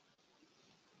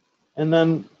 And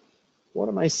then what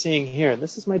am I seeing here?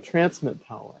 This is my transmit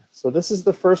power. So this is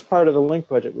the first part of the link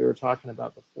budget we were talking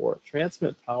about before.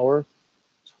 Transmit power,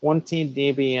 20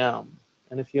 dBm.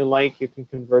 And if you like, you can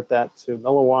convert that to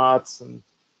milliwatts and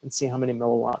see how many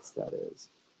milliwatts that is.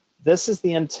 This is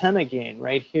the antenna gain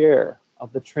right here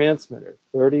of the transmitter,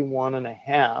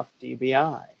 31.5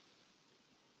 dBi.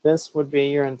 This would be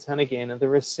your antenna gain of the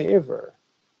receiver,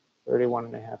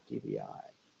 31.5 dBi.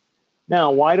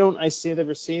 Now, why don't I see the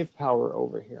receive power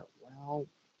over here? Well,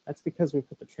 that's because we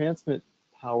put the transmit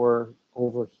power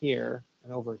over here,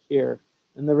 and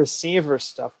the receiver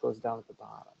stuff goes down at the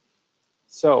bottom.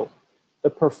 So the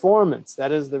performance,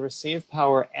 that is the receive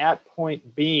power at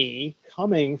point B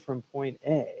coming from point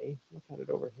A, look at it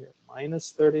over here,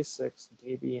 minus 36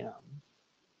 dBm.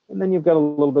 And then you've got a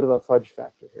little bit of a fudge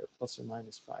factor here, plus or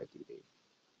minus 5 dB.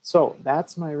 So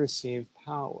that's my receive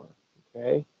power,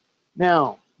 okay?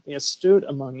 Now, the astute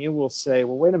among you will say,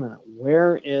 well, wait a minute,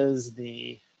 where is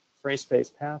the phase space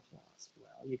path loss?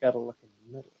 Well, you got to look in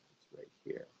the middle. It's right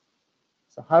here.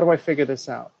 So how do I figure this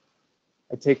out?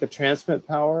 I take the transmit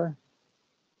power,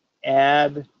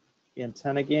 add the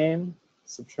antenna gain,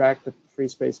 subtract the free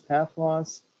space path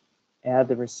loss, add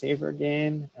the receiver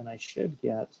gain, and I should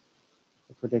get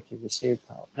the predicted receive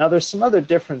power. Now, there's some other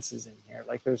differences in here,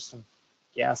 like there's some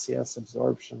gaseous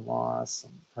absorption loss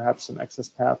and perhaps some excess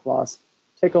path loss.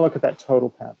 Take a look at that total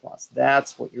path loss.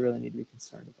 That's what you really need to be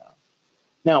concerned about.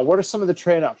 Now, what are some of the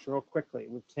trade-offs real quickly?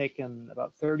 We've taken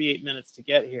about 38 minutes to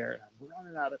get here, and I'm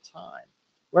running out of time.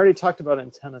 We already talked about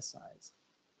antenna size.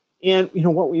 And you know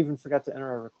what, we even forgot to enter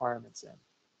our requirements in.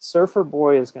 Surfer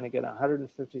Boy is going to get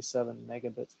 157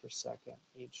 megabits per second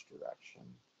each direction.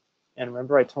 And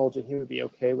remember I told you he would be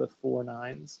okay with 4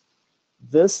 nines?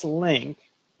 This link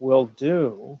will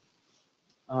do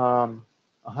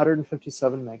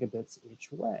 157 megabits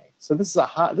each way. So this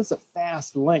is a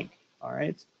fast link, all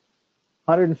right?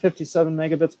 157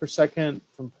 megabits per second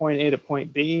from point A to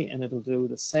point B, and it'll do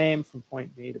the same from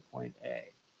point B to point A.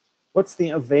 What's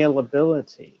the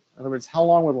availability? In other words, how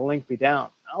long will the link be down?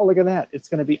 Oh, look at that. It's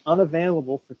going to be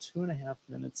unavailable for 2.5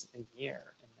 minutes a year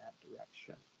in that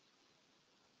direction.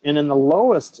 And in the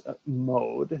lowest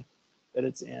mode that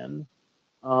it's in,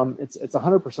 it's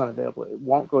 100% available. It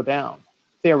won't go down.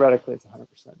 Theoretically, it's 100%.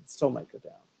 It still might go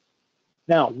down.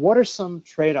 Now, what are some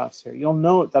trade-offs here? You'll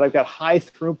note that I've got high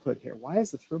throughput here. Why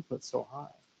is the throughput so high?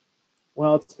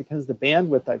 Well, it's because the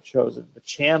bandwidth I've chosen, the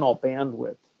channel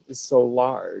bandwidth, is so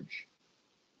large.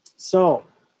 So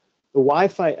the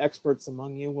Wi-Fi experts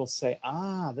among you will say,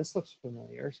 this looks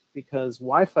familiar, because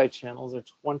Wi-Fi channels are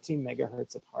 20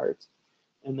 megahertz apart.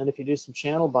 And then if you do some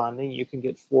channel bonding, you can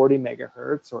get 40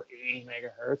 megahertz or 80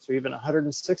 megahertz or even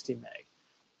 160 meg.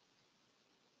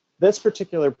 This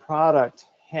particular product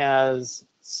has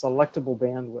selectable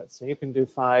bandwidth. So you can do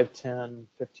 5, 10,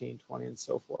 15, 20, and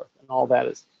so forth. And all that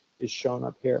is shown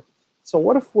up here. So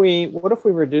what if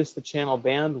we reduce the channel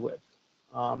bandwidth?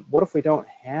 What if we don't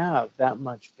have that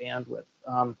much bandwidth?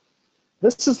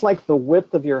 This is like the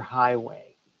width of your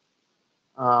highway.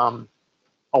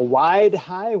 A wide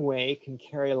highway can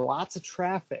carry lots of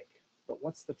traffic, but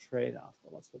what's the trade-off?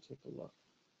 Well, let's go take a look.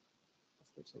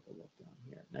 Let's go take a look down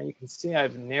here. Now you can see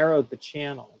I've narrowed the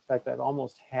channel. In fact, I've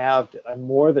almost halved it. I've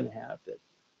more than halved it.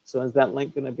 So is that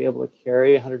link going to be able to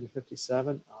carry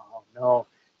 157? Oh, no.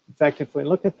 In fact, if we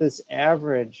look at this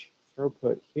average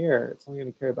throughput here, it's only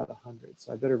going to carry about 100.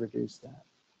 So I better reduce that.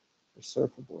 The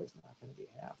surfer boy is not going to be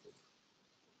happy.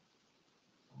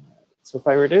 All right. So if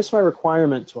I reduce my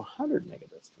requirement to 100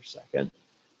 megabits per second,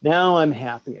 now I'm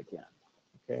happy again.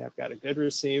 Okay, I've got a good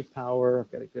receive power,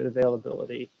 I've got a good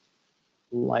availability,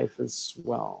 life is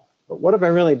swell. But what have I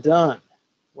really done?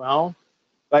 Well,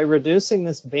 by reducing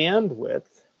this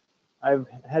bandwidth, I've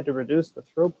had to reduce the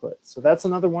throughput. So that's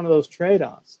another one of those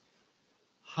trade-offs.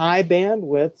 High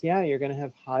bandwidth, yeah, you're going to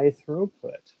have high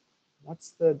throughput.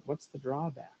 What's the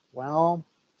drawback? Well,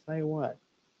 I'll tell you what,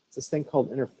 it's this thing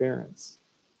called interference.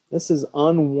 This is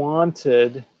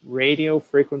unwanted radio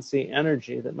frequency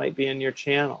energy that might be in your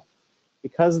channel.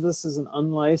 Because this is an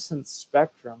unlicensed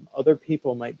spectrum, other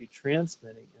people might be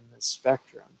transmitting in this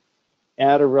spectrum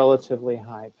at a relatively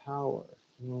high power.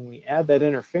 And when we add that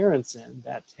interference in,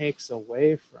 that takes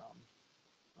away from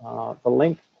the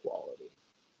link quality.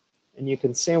 And you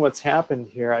can see what's happened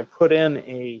here. I put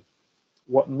in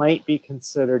what might be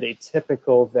considered a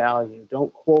typical value.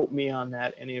 Don't quote me on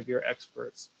that, any of your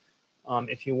experts.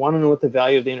 If you want to know what the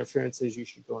value of the interference is, you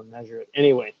should go and measure it.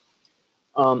 Anyway,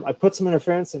 I put some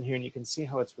interference in here, and you can see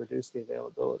how it's reduced the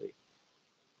availability.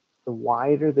 The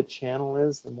wider the channel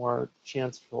is, the more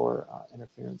chance for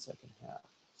interference I can have.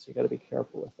 So you got to be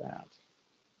careful with that.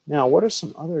 Now, what are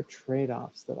some other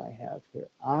trade-offs that I have here?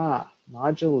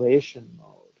 Modulation mode.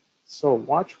 So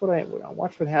watch what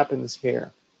happens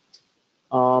here.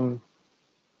 What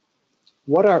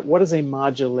is a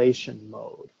modulation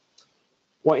mode?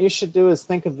 What you should do is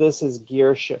think of this as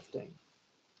gear shifting.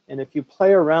 And if you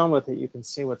play around with it, you can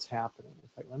see what's happening. In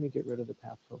fact, let me get rid of the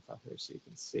path profile here so you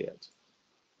can see it.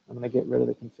 I'm going to get rid of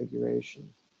the configuration.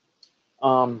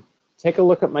 Take a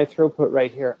look at my throughput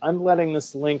right here. I'm letting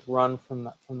this link run from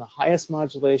the highest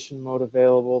modulation mode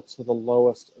available to the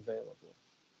lowest available.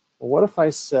 Well, what if I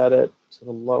set it to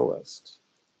the lowest?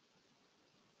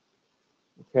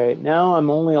 Okay, now I'm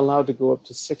only allowed to go up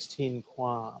to 16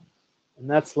 QAM. And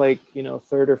that's like,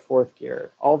 third or fourth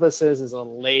gear. All this is a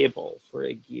label for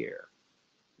a gear.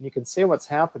 And you can see what's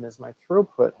happened is my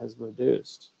throughput has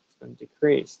reduced. It's been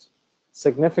decreased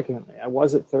significantly. I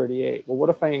was at 38. Well, what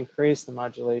if I increase the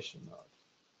modulation mode?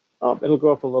 Oh, it'll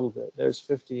go up a little bit. There's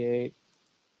 58,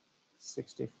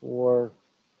 64.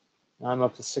 Now I'm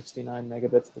up to 69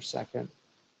 megabits per second.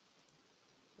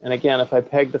 And again, if I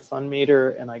peg the fun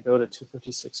meter and I go to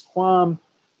 256 QAM,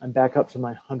 I'm back up to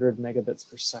my 100 megabits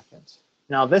per second.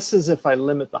 Now, this is if I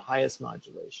limit the highest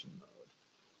modulation mode.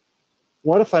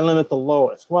 What if I limit the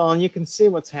lowest? Well, and you can see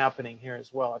what's happening here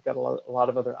as well. I've got a lot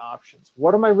of other options.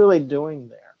 What am I really doing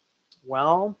there?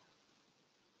 Well,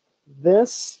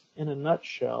 this, in a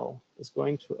nutshell, is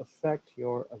going to affect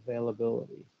your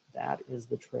availability. That is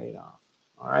the trade-off.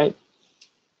 All right?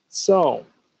 So,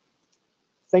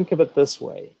 think of it this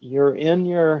way. You're in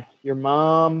your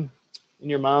mom's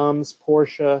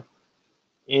Porsche,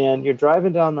 and you're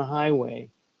driving down the highway,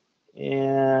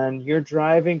 and you're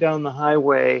driving down the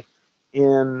highway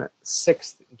in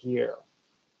 6th gear.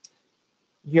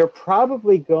 You're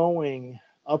probably going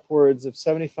upwards of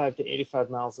 75 to 85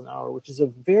 miles an hour, which is a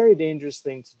very dangerous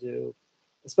thing to do,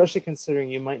 especially considering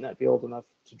you might not be old enough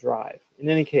to drive. In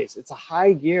any case, it's a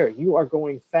high gear. You are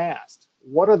going fast.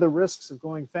 What are the risks of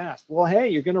going fast? Well, hey,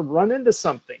 you're going to run into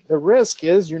something. The risk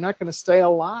is you're not going to stay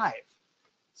alive.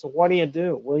 So what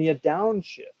do? Well, you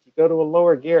downshift. You go to a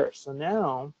lower gear. So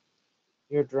now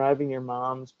you're driving your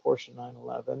mom's Porsche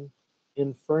 911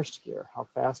 in 1st gear. How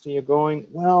fast are you going?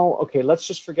 Well, okay, let's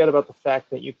just forget about the fact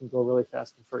that you can go really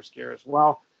fast in 1st gear as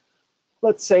well.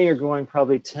 Let's say you're going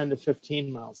probably 10 to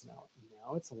 15 miles an hour.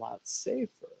 Now it's a lot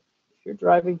safer. If you're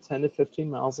driving 10 to 15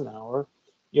 miles an hour,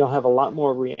 you'll have a lot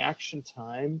more reaction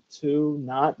time to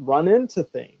not run into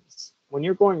things. When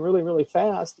you're going really, really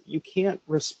fast, you can't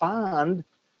respond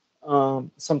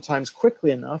sometimes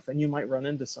quickly enough, and you might run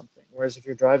into something. Whereas if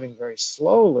you're driving very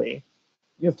slowly,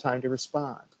 you have time to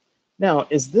respond. Now,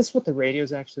 is this what the radio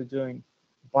is actually doing?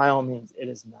 By all means, it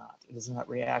is not. It is not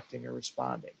reacting or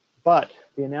responding. But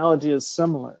the analogy is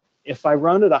similar. If I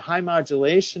run at a high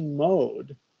modulation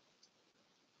mode,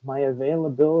 my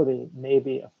availability may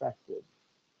be affected.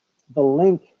 The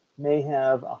link may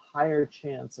have a higher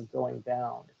chance of going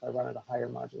down if I run at a higher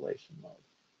modulation mode.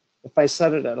 If I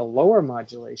set it at a lower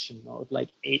modulation mode, like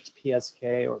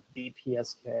HPSK or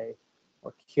BPSK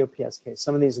or QPSK,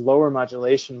 some of these lower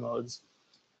modulation modes,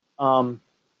 the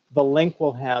link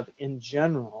will have, in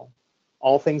general,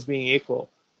 all things being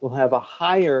equal, will have a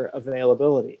higher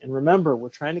availability. And remember, we're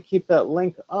trying to keep that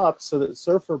link up so that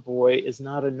Surfer Boy is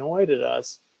not annoyed at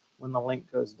us when the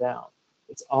link goes down.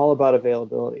 It's all about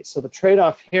availability. So the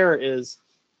trade-off here is,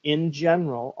 in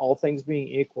general, all things being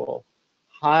equal,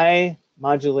 high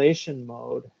modulation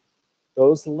mode,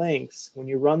 those links, when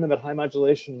you run them at high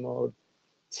modulation mode,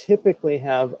 typically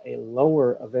have a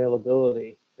lower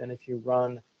availability than if you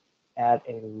run at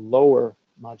a lower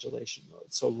modulation mode.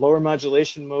 So lower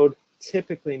modulation mode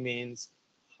typically means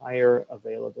higher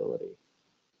availability.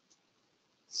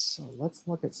 So let's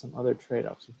look at some other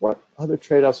trade-offs. What other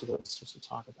trade-offs are there supposed to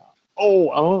talk about?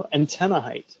 Oh, antenna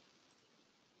height.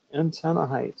 Antenna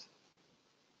height.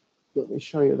 Let me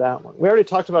show you that one. We already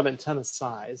talked about antenna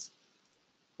size.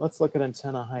 Let's look at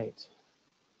antenna height.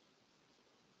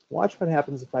 Watch what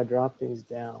happens if I drop these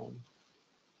down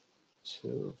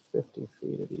to 50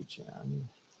 feet at each end.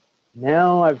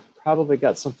 Now I've probably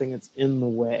got something that's in the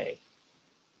way.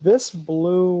 This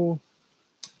blue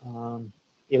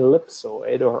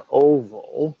ellipsoid or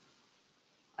oval,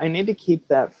 I need to keep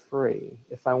that free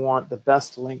if I want the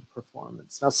best link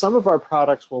performance. Now, some of our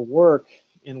products will work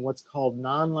in what's called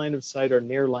non-line of sight or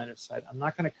near line of sight. I'm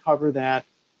not going to cover that.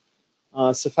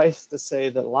 Suffice to say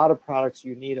that a lot of products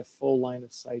you need a full line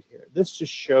of sight here. This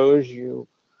just shows you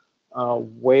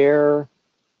where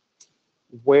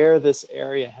this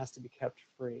area has to be kept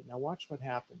free. Now watch what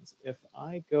happens. If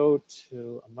I go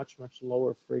to a much, much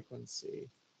lower frequency,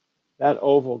 that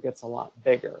oval gets a lot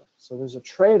bigger. So there's a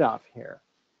trade-off here.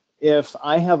 If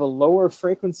I have a lower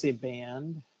frequency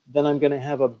band, then I'm going to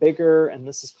have a bigger, and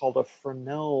this is called a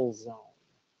Fresnel zone.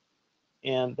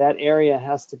 And that area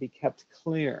has to be kept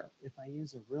clear. If I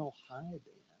use a real high band,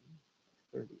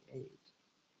 38,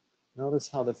 notice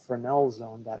how the Fresnel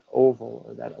zone, that oval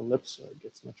or that ellipsoid,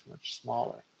 gets much, much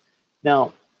smaller.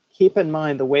 Now, keep in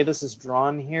mind the way this is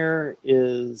drawn here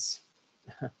is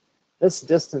this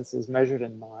distance is measured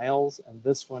in miles and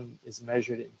this one is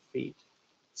measured in feet.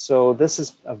 So this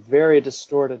is a very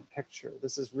distorted picture.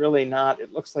 This is really not,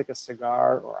 it looks like a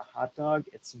cigar or a hot dog.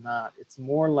 It's not. It's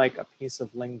more like a piece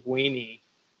of linguine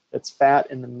that's fat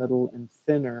in the middle and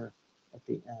thinner at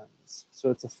the ends.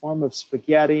 So it's a form of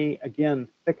spaghetti, again,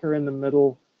 thicker in the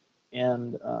middle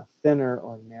and thinner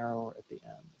or narrower at the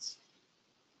ends.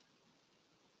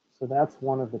 So that's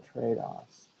one of the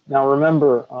trade-offs. Now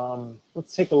remember,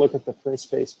 let's take a look at the free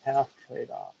space path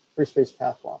trade-off, free space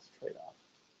path loss trade-off.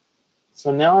 So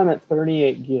now I'm at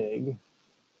 38 gig,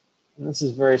 and this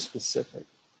is very specific.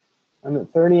 I'm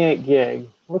at 38 gig.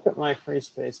 Look at my free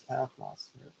space path loss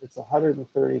here. It's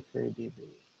 133 dB,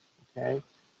 okay?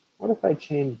 What if I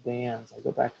change bands? I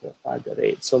go back to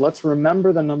 5.8. So let's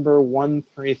remember the number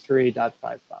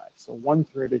 133.55. So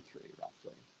 133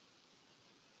 roughly.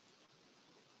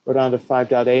 Go down to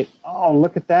 5.8. Oh,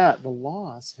 look at that. The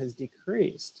loss has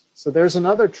decreased. So there's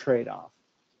another trade-off.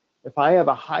 If I have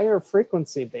a higher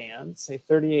frequency band, say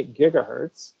 38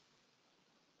 gigahertz,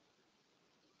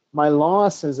 my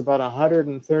loss is about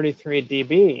 133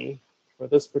 dB for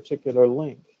this particular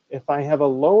link. If I have a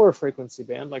lower frequency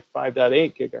band, like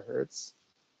 5.8 gigahertz,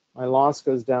 my loss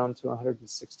goes down to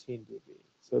 116 dB.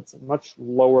 So it's a much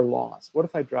lower loss. What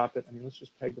if I drop it? I mean, let's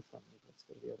just peg the front. Let's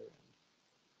go to the other end.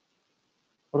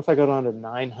 What if I go down to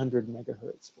 900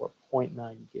 megahertz or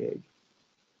 0.9 gig?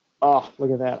 Oh, look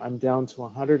at that. I'm down to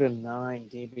 109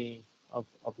 dB of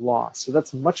loss. So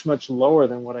that's much, much lower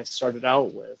than what I started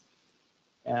out with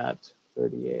at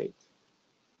 38.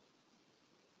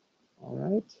 All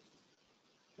right.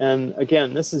 And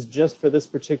again, this is just for this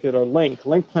particular link.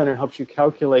 LINKPlanner helps you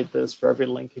calculate this for every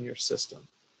link in your system.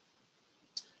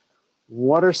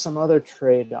 What are some other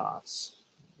trade-offs?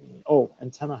 Oh,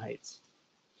 antenna heights.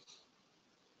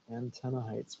 Antenna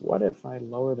heights. What if I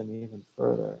lower them even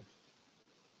further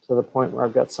to the point where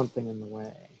I've got something in the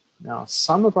way? Now,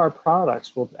 some of our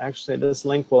products will actually, this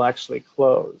link will actually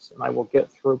close, and I will get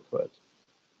throughput.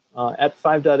 At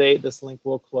 5.8, this link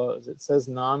will close. It says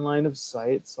non-line of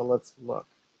sight, so let's look.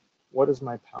 What is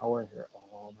my power here?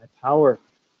 Oh, my power,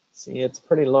 see, it's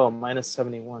pretty low, minus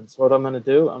 71. So what I'm going to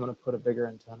do, I'm going to put a bigger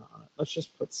antenna on it. Let's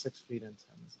just put 6 feet antennas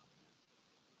on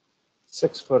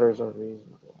it. 6-footers are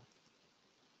reasonable.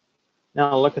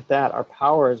 Now look at that. Our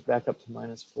power is back up to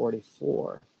minus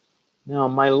 44. Now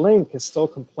my link is still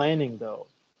complaining though.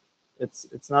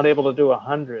 It's not able to do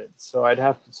 100, so I'd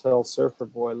have to tell Surfer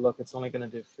Boy, look, it's only going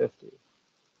to do 50.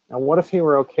 Now what if he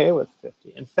were okay with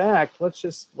 50? In fact, what's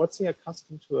he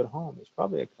accustomed to at home? He's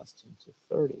probably accustomed to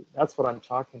 30. That's what I'm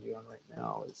talking to you on right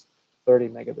now, is 30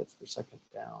 megabits per second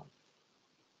down.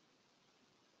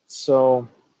 So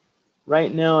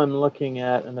right now I'm looking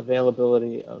at an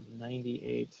availability of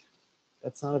 98.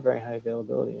 That's not a very high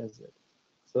availability, is it?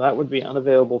 So that would be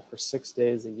unavailable for 6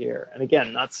 days a year. And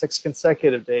again, not 6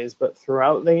 consecutive days, but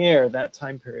throughout the year, that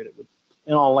time period, it would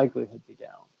in all likelihood be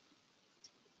down.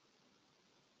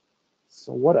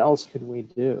 So what else could we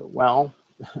do? Well,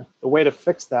 the way to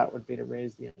fix that would be to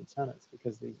raise the antennas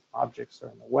because the objects are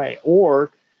in the way,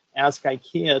 or ask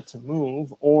IKEA to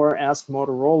move, or ask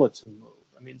Motorola to move.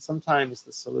 I mean, sometimes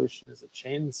the solution is a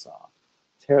chainsaw.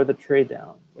 Tear the tree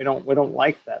down. We don't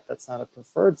like that. That's not a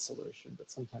preferred solution,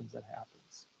 but sometimes that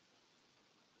happens.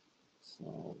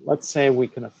 So let's say we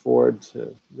can afford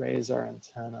to raise our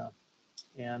antenna,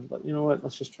 and you know what?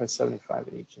 Let's just try 75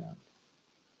 at each end.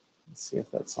 Let's see if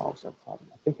that solves our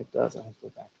problem. I think it does. I have to go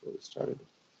back to where we started.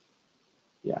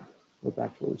 Yeah, go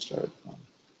back to where we started from.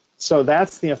 So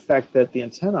that's the effect that the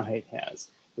antenna height has.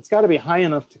 It's got to be high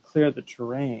enough to clear the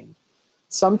terrain.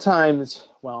 Sometimes,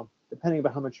 well, depending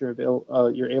on how much you're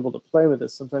able to play with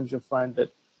this, sometimes you'll find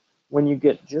that when you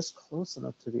get just close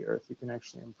enough to the Earth, you can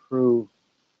actually improve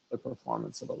the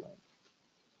performance of a link.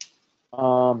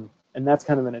 And that's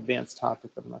kind of an advanced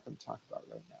topic that I'm not going to talk about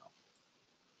right now.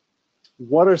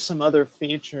 What are some other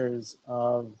features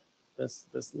of this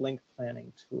link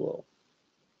planning tool?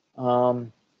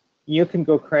 You can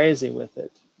go crazy with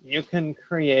it. You can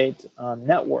create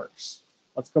networks.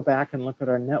 Let's go back and look at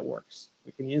our networks.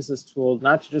 We can use this tool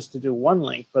not just to do one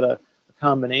link, but a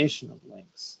combination of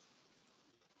links.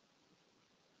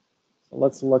 So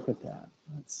let's look at that.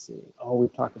 Let's see. Oh,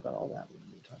 we've talked about all that. We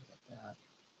didn't talk about that.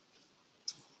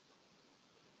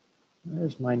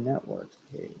 There's my networks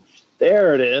page.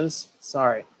 There it is.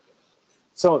 Sorry.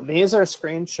 So these are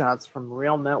screenshots from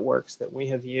real networks that we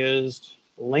have used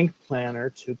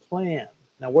LINKPlanner to plan.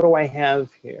 Now, what do I have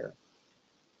here?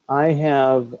 I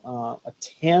have a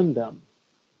tandem.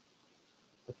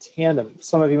 A tandem.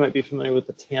 Some of you might be familiar with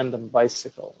the tandem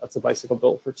bicycle. That's a bicycle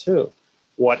built for two.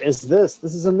 What is this?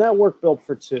 This is a network built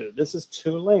for two. This is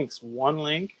 2 links. 1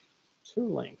 link, 2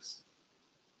 links.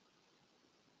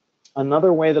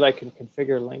 Another way that I can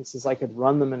configure links is I could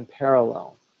run them in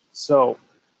parallel. So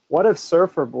what if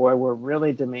Surfer Boy were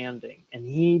really demanding and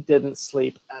he didn't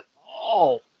sleep at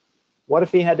all? What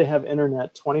if he had to have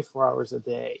internet 24 hours a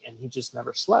day and he just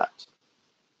never slept?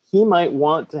 He might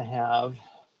want to have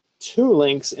 2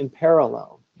 links in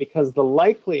parallel because the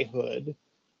likelihood,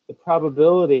 the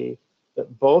probability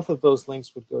that both of those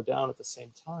links would go down at the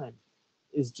same time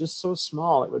is just so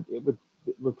small, it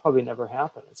would probably never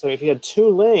happen. And so if you had 2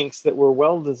 links that were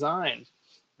well designed,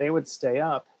 they would stay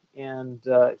up and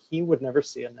he would never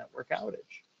see a network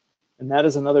outage. And that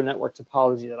is another network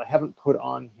topology that I haven't put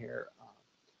on here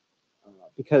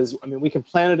because, I mean, we can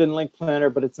plan it in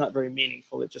LINKPlanner, but it's not very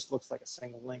meaningful. It just looks like a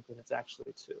single link when it's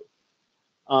actually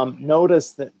 2.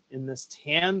 Notice that in this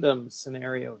tandem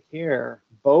scenario here,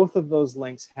 both of those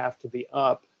links have to be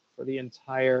up for the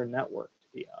entire network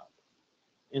to be up.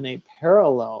 In a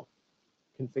parallel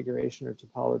configuration or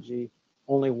topology,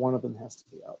 only one of them has to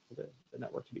be up for the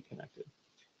network to be connected.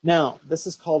 Now, this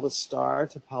is called a star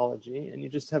topology, and you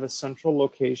just have a central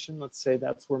location. Let's say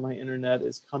that's where my internet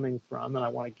is coming from, and I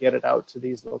want to get it out to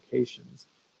these locations.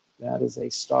 That is a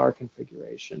star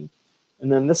configuration.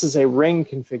 And then this is a ring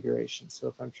configuration. So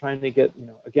if I'm trying to get,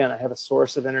 again, I have a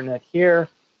source of internet here.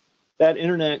 That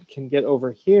internet can get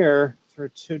over here through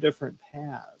 2 different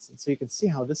paths. And so you can see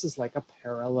how this is like a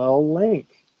parallel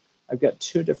link. I've got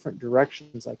 2 different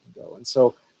directions I can go. And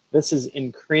so this is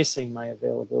increasing my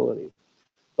availability.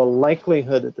 The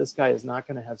likelihood that this guy is not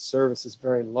going to have service is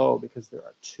very low because there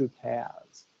are 2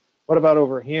 paths. What about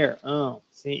over here? Oh,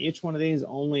 see, each one of these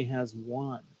only has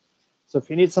 1. So if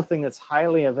you need something that's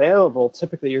highly available,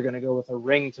 typically you're going to go with a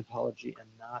ring topology and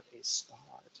not a star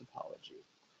topology.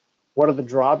 What are the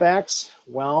drawbacks?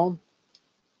 Well,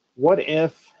 what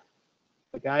if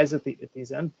the guys at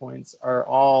these endpoints are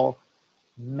all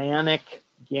manic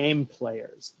game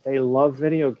players? They love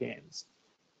video games.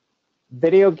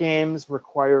 Video games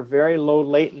require very low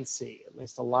latency, at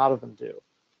least a lot of them do.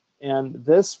 And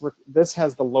this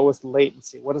has the lowest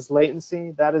latency. What is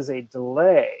latency? That is a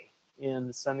delay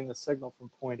in sending the signal from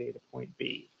point A to point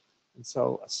B. And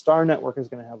so a star network is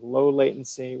going to have low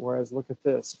latency, whereas look at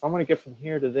this. If I want to get from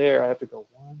here to there, I have to go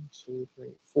 1, 2, 3,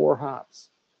 4 hops.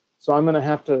 So I'm going to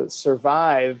have to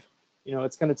survive.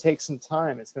 It's going to take some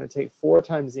time. It's going to take 4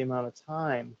 times the amount of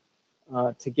time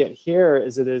to get here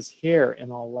as it is here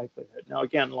in all likelihood. Now,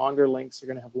 again, longer links are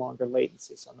going to have longer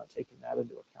latency, so I'm not taking that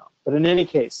into account. But in any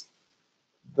case,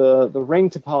 the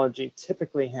ring topology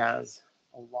typically has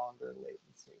a longer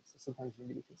latency. So sometimes you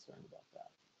need to be concerned about that.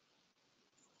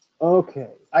 Okay,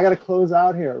 I got to close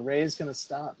out here. Ray's going to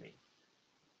stop me.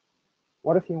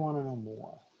 What if you want to know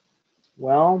more?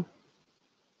 Well,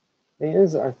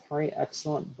 these are 3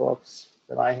 excellent books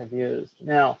that I have used.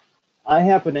 Now, I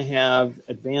happen to have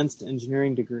advanced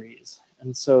engineering degrees,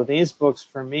 and so these books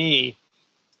for me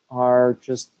are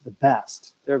just the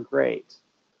best. They're great.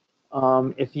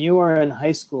 If you are in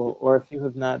high school or if you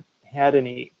have not had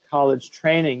any college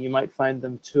training, you might find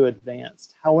them too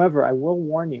advanced. However, I will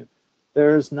warn you,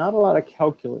 there's not a lot of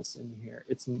calculus in here.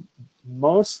 It's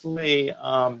mostly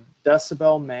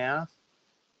decibel math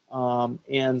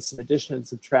and some addition and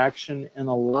subtraction, and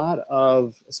a lot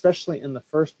of, especially in the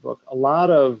first book, a lot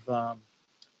of not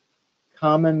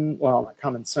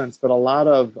common sense, but a lot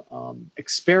of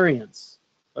experience,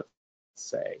 let's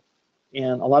say,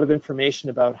 and a lot of information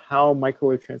about how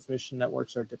microwave transmission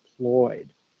networks are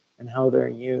deployed and how they're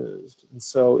used. And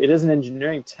so it is an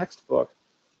engineering textbook,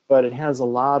 but it has a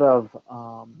lot of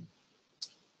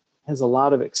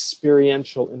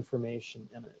experiential information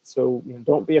in it. So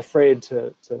don't be afraid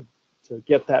to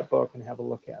get that book and have a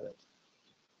look at it.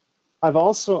 I've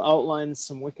also outlined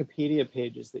some Wikipedia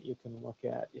pages that you can look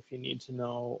at if you need to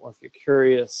know, or if you're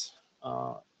curious,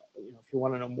 if you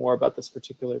want to know more about this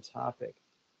particular topic.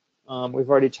 We've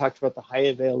already talked about the high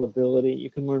availability. You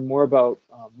can learn more about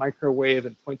microwave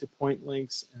and point-to-point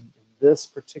links in this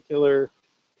particular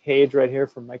page right here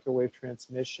for microwave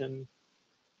transmission.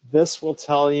 This will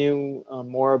tell you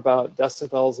more about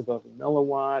decibels above a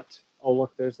milliwatt. Oh,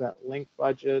 look, there's that link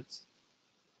budget.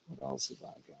 What else have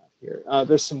I got here?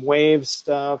 There's some wave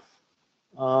stuff.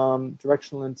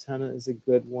 Directional antenna is a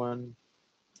good one.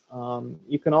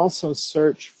 You can also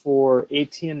search for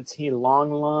AT&T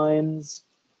long lines.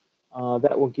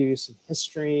 That will give you some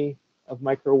history of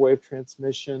microwave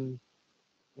transmission.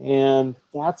 And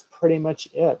that's pretty much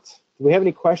it. Do we have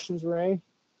any questions, Ray?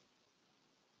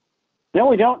 No,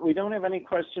 we don't. We don't have any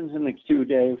questions in the queue,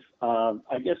 Dave.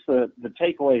 I guess the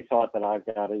takeaway thought that I've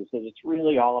got is that it's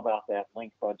really all about that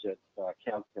link budget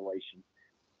calculation.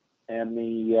 And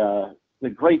the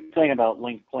great thing about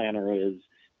LINKPlanner is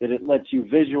that it lets you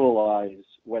visualize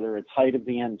whether it's height of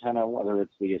the antenna, whether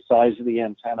it's the size of the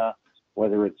antenna,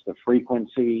 whether it's the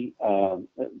frequency,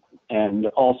 and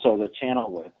also the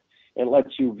channel width. It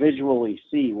lets you visually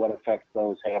see what effect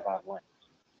those have on links.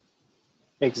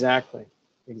 Exactly.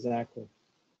 Exactly.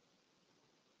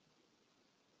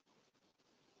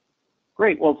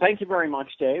 Great. Well, thank you very much,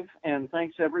 Dave, and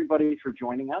thanks everybody for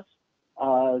joining us.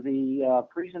 The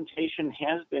presentation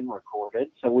has been recorded,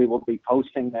 so we will be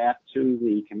posting that to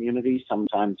the community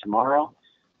sometime tomorrow,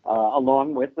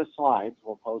 along with the slides.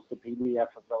 We'll post a PDF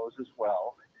of those as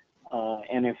well.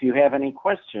 And if you have any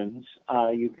questions,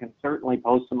 you can certainly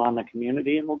post them on the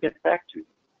community, and we'll get back to you.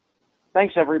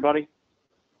 Thanks, everybody.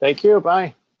 Thank you.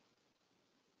 Bye.